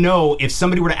wanted to know if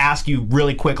somebody were to ask you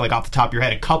really quick, like off the top of your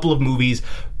head, a couple of movies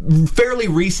fairly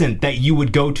recent that you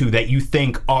would go to that you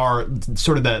think are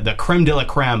sort of the creme de la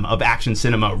creme of action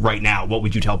cinema right now. What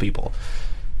would you tell people?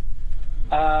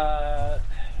 The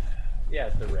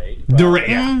Raid. The Raid,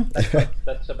 yeah.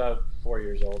 That's about 4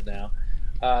 years old now.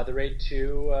 The Raid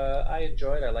 2, I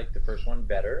enjoyed. I liked the first one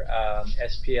better.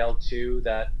 SPL 2,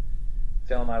 that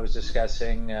film I was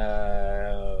discussing,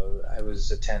 I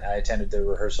attended the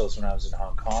rehearsals when I was in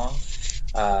Hong Kong.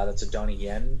 That's a Tony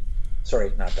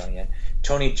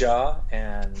Jaa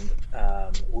and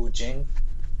Wu Jing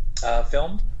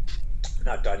film.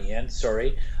 Not Donnie Yen,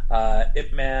 sorry.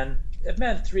 Ip Man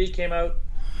 3 came out.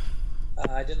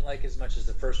 I didn't like as much as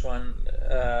the first one.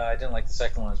 I didn't like the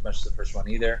second one as much as the first one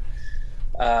either.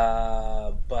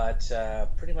 But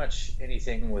pretty much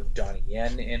anything with Donnie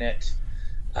Yen in it.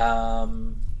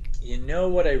 You know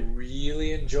what I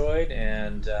really enjoyed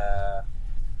and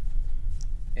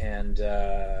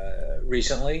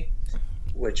recently,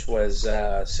 which was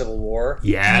Civil War.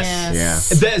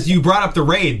 Yes. As you brought up The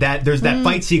Raid, that there's that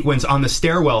fight sequence on the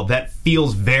stairwell that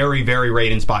feels very, very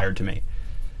Raid inspired to me.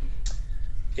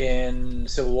 In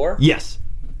Civil War? Yes.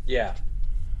 Yeah.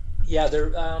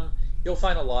 There you'll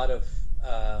find a lot of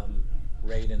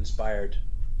Raid inspired.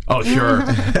 Oh, sure.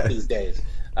 These days.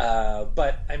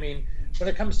 But I mean, when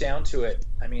it comes down to it,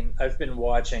 I mean, I've been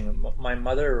watching. My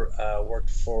mother worked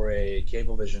for a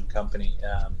Cablevision company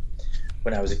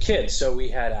when I was a kid, so we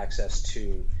had access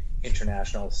to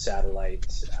international satellite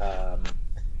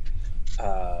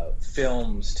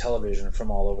films, television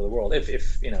from all over the world.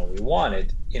 If we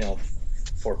wanted,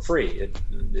 for free.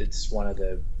 It's one of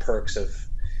the perks of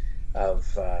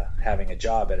having a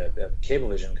job at a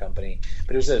Cablevision company.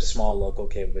 But it was a small local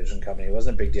Cablevision company. It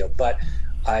wasn't a big deal, but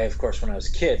I, of course, when I was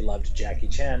a kid, loved Jackie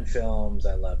Chan films.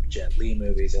 I loved Jet Li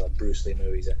movies. I loved Bruce Lee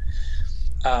movies.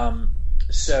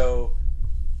 So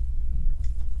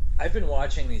I've been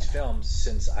watching these films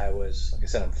since I was, like I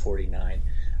said, I'm 49.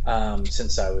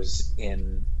 Since I was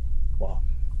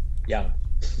young.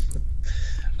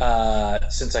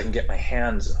 Since I can get my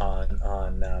hands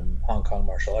on Hong Kong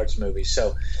martial arts movies.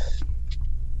 So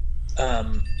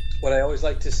what I always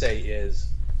like to say is,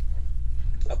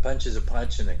 a punch is a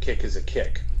punch and a kick is a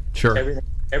kick. Sure.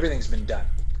 Everything's been done.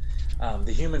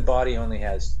 The human body only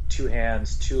has 2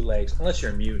 hands, 2 legs, unless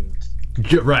you're a mutant.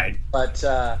 Right. But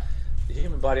the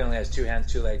human body only has 2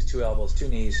 hands, 2 legs, 2 elbows, 2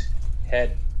 knees,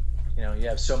 head. You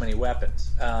have so many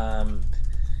weapons.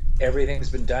 Everything's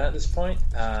been done at this point.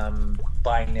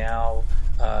 By now,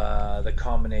 the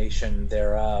combination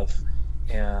thereof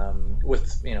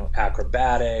with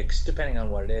acrobatics, depending on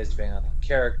what it is, depending on the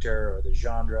character or the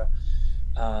genre.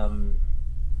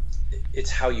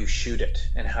 It's how you shoot it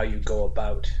and how you go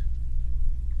about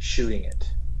shooting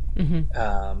it.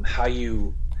 Mm-hmm. How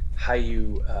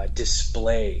you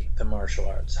display the martial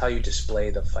arts, how you display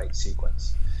the fight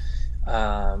sequence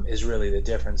is really the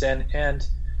difference. And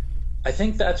I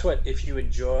think that's what, if you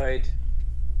enjoyed,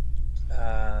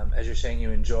 as you're saying,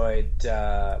 you enjoyed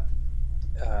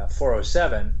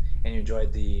 407 and you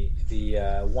enjoyed the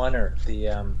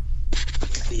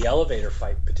elevator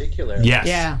fight in particular. Yes.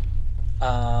 Yeah.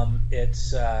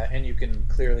 It's and you can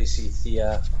clearly see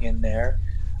Thea in there.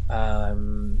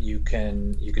 You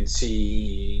can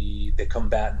see the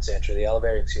combatants enter the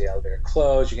elevator. You can see the elevator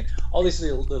close. You can all these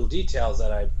little details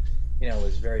that I,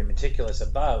 was very meticulous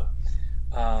about.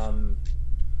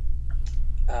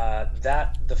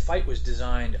 That the fight was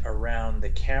designed around the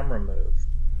camera move.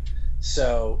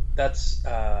 So that's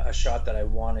a shot that I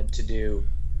wanted to do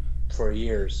for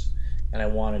years, and I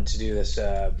wanted to do this.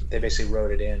 They basically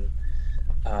wrote it in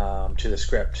to the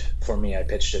script for me. I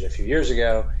pitched it a few years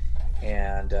ago,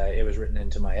 and it was written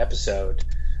into my episode.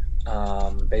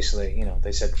 Basically,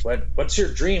 they said, "What's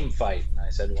your dream fight?" And I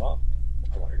said, "Well,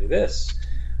 I want to do this."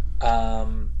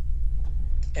 And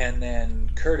then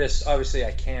Curtis, obviously,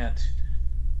 I can't.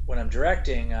 When I'm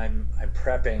directing, I'm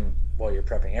prepping. Well, you're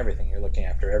prepping everything. You're looking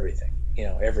after everything.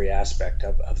 Every aspect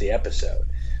of the episode,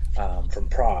 from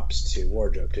props to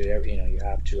wardrobe to you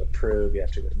have to approve. You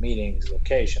have to go to meetings,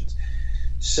 locations.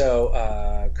 So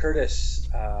Curtis,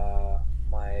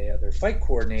 my other fight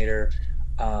coordinator,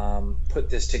 put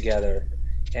this together,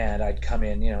 and I'd come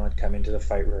in. I'd come into the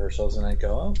fight rehearsals, and I'd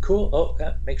go, "Oh, cool. Oh,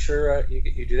 yeah, make sure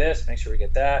you do this. Make sure we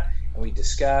get that." And we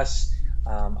discuss.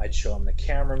 I'd show him the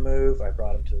camera move. I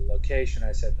brought him to the location.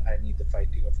 I said, I need the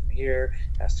fight to go from here.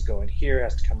 It has to go in here. It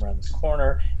has to come around this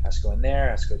corner. It has to go in there.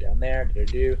 It has to go down there.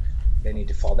 They need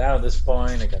to fall down at this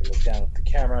point. I got to look down at the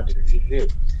camera.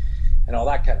 And all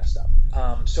that kind of stuff.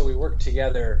 So we worked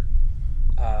together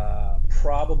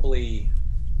probably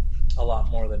a lot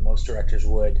more than most directors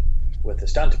would with the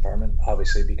stunt department,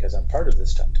 obviously because I'm part of the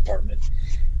stunt department.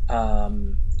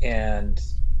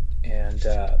 And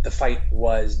the fight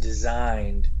was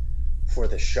designed for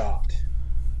the shot.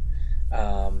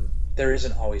 There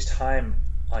isn't always time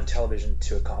on television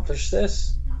to accomplish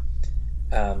this,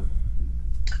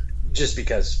 just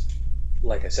because,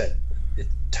 like I said,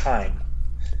 time.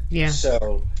 Yeah.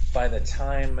 So by the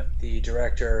time the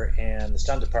director and the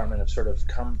stunt department have sort of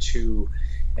come to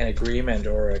an agreement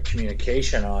or a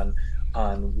communication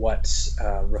on what's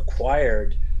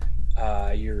required,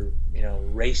 you're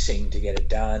racing to get it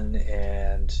done,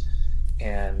 and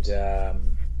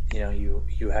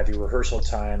you have your rehearsal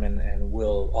time, and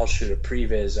I'll shoot a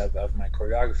previs of my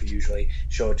choreography, usually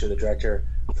show it to the director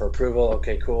for approval.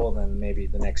 Okay, cool. And then maybe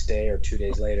the next day or 2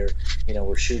 days later,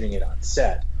 we're shooting it on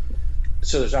set,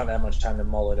 so there's not that much time to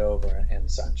mull it over and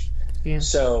such. Yeah.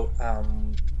 So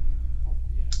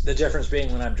the difference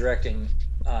being, when I'm directing,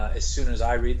 as soon as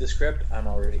I read the script, I'm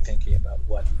already thinking about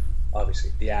what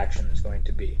obviously the action is going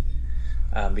to be,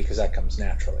 because that comes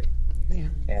naturally. Yeah.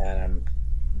 And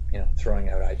I'm throwing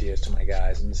out ideas to my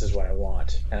guys, and this is what I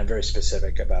want, and I'm very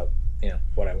specific about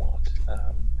what I want,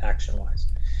 action wise.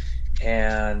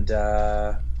 And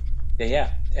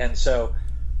and so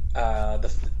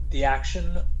the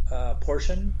action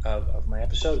portion of my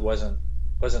episode wasn't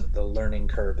the learning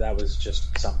curve. That was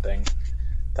just something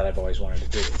that I've always wanted to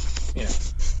do.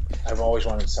 I've always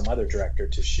wanted some other director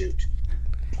to shoot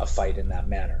a fight in that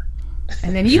manner.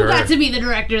 And then you got to be the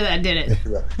director that did it.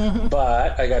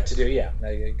 But I got to do it.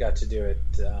 I got to do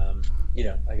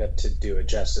it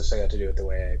justice. I got to do it the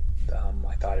way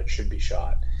I thought it should be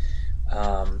shot.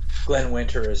 Glenn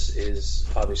Winter is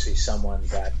obviously someone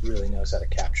that really knows how to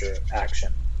capture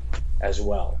action as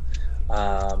well.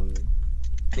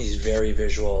 He's very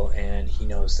visual, and he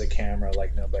knows the camera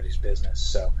like nobody's business.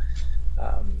 So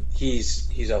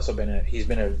he's also been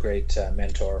a great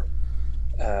mentor.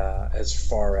 As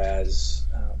far as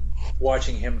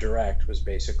watching him direct was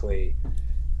basically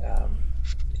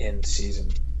in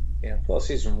season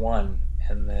 1,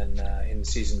 and then in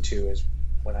season 2 is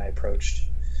when I approached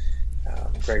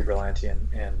Greg Berlanti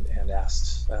and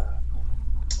asked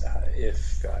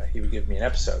if he would give me an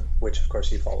episode, which of course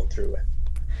he followed through with.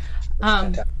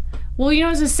 Well, what I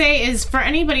was going to say is, for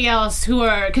anybody else who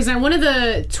are, because one of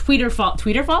the Twitter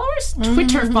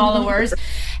followers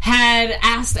had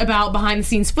asked about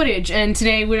behind-the-scenes footage, and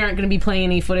today we aren't going to be playing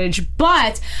any footage,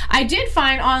 but I did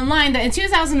find online that in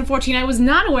 2014, I was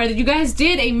not aware that you guys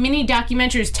did a mini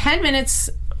documentary. It's 10 minutes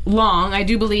long, I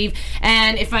do believe,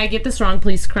 and if I get this wrong,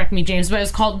 please correct me, James, but it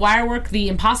was called Wirework: The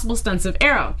Impossible Stunts of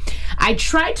Arrow. I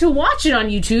tried to watch it on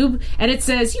YouTube, and it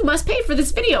says you must pay for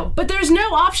this video, but there's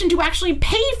no option to actually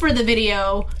pay for the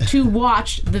video to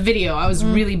watch the video. I was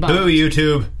really bummed. Boo,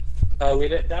 YouTube. We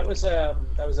did. That was a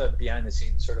behind the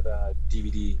scenes sort of a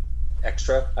DVD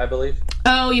extra, I believe.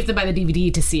 Oh, you have to buy the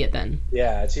DVD to see it then.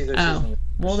 Yeah, it's either season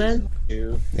 1 or season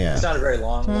 2. Yeah. It's not a very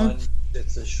long one.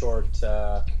 It's a short.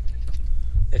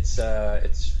 It's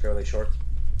fairly short,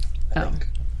 I think.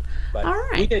 But all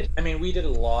right. We did a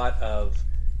lot of.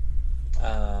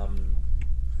 I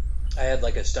had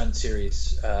like a stunt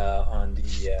series on the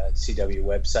CW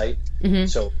website. Mm-hmm.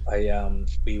 So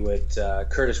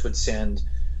Curtis would send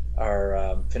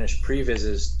finished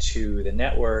previses to the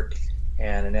network,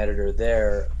 and an editor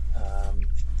there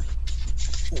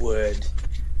would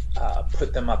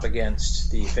put them up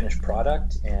against the finished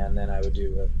product, and then I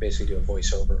would basically do a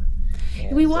voiceover.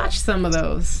 And, we watched some of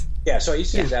those. Yeah, so I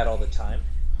used to do that all the time.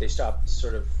 They stopped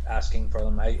sort of asking for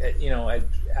them.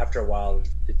 After a while,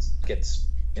 it gets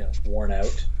worn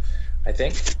out, I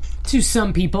think. To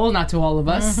some people, not to all of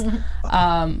us.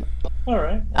 All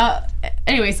right.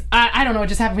 Anyways, I don't know. It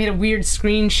just happened. We had a weird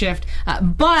screen shift.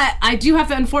 But I do have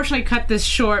to unfortunately cut this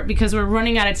short because we're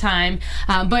running out of time.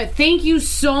 But thank you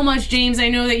so much, James. I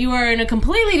know that you are in a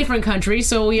completely different country,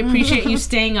 so we appreciate you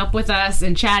staying up with us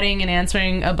and chatting and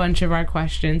answering a bunch of our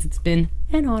questions. It's been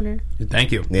an honor.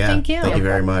 Thank you. Yeah. Thank you. Thank you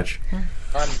very much.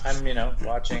 I'm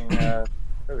watching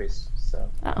movies. So.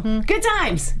 Good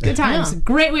times. Good times.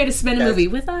 Great way to spend a movie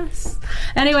with us.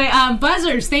 Anyway,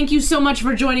 Buzzers, thank you so much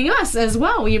for joining us as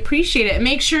well. We appreciate it.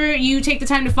 Make sure you take the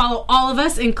time to follow all of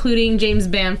us, including James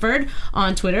Bamford,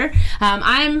 on Twitter.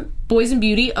 I'm Boys and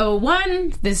Beauty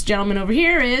 01. This gentleman over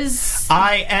here is...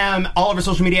 I am all over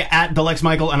social media at the Lex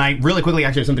Michael, and I really quickly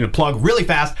actually have something to plug really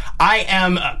fast. I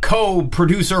am a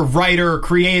co-producer, writer,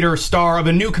 creator, star of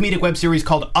a new comedic web series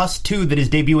called Us Two that is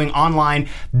debuting online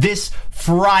this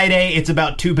Friday. It's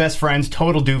about two best friends,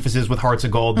 total doofuses with hearts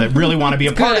of gold that really want to be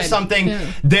a part of something.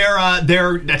 Yeah.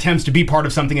 Their attempts to be part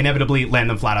of something inevitably land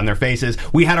them flat on their faces.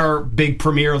 We had our big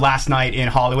premiere last night in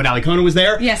Hollywood. Ali Kona was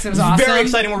there. Yes, it was awesome. Very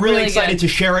exciting. We're really excited to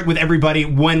share it with everybody.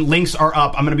 When links are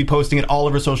up, I'm going to be posting it all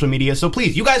over social media. So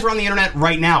please, you guys are on the internet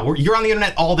right now. You're on the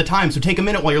internet all the time. So take a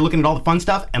minute while you're looking at all the fun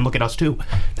stuff and look at us too.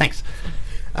 Thanks.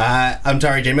 I'm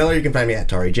Tari J. Miller. You can find me at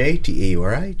Tari J,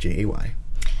 TAURIJAY.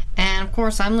 And of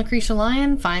course, I'm Lucretia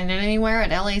Lyon. Find it anywhere at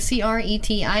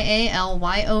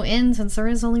LACRETIALYON, since there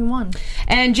is only one.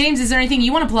 And James, is there anything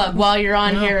you want to plug while you're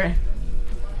on here?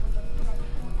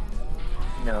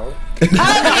 No. Okay.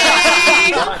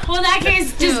 Well, in that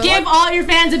case, just give all your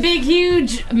fans a big,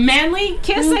 huge, manly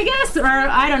kiss, I guess, or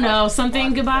I don't know,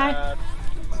 something. Goodbye.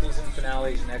 Season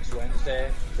finale is next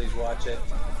Wednesday. Please watch it.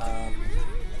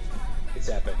 It's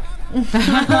epic. And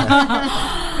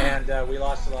we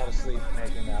lost a lot of sleep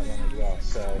making that one as well.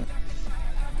 So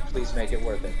please make it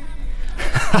worth it.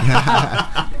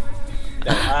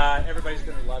 Everybody's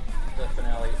going to love the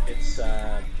finale. It's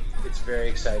very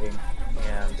exciting,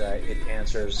 and it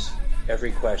answers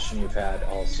every question you've had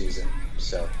all season.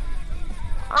 So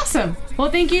awesome.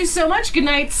 Well, thank you so much. Good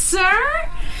night, sir.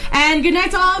 And good night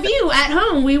to all of you at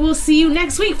home. We will see you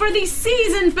next week for the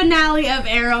season finale of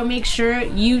Arrow. Make sure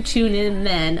you tune in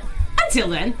then. Until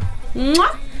then,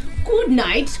 mwah, good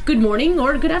night, good morning,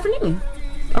 or good afternoon.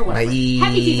 Or whatever. Bye.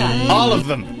 Happy tea time. All of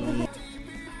them.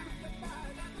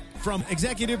 From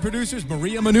executive producers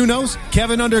Maria Menounos,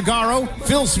 Kevin Undergaro,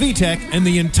 Phil Svitek, and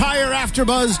the entire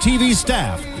AfterBuzz TV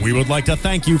staff, we would like to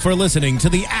thank you for listening to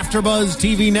the AfterBuzz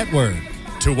TV network.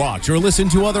 To watch or listen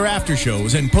to other after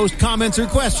shows and post comments or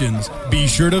questions, be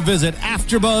sure to visit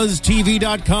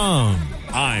AfterBuzzTV.com.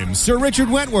 I'm Sir Richard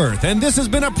Wentworth, and this has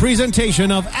been a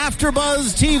presentation of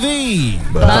AfterBuzz TV.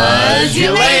 Buzz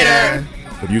you later.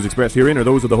 The views expressed herein are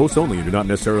those of the hosts only and do not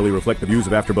necessarily reflect the views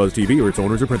of AfterBuzz TV or its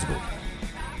owners or principals.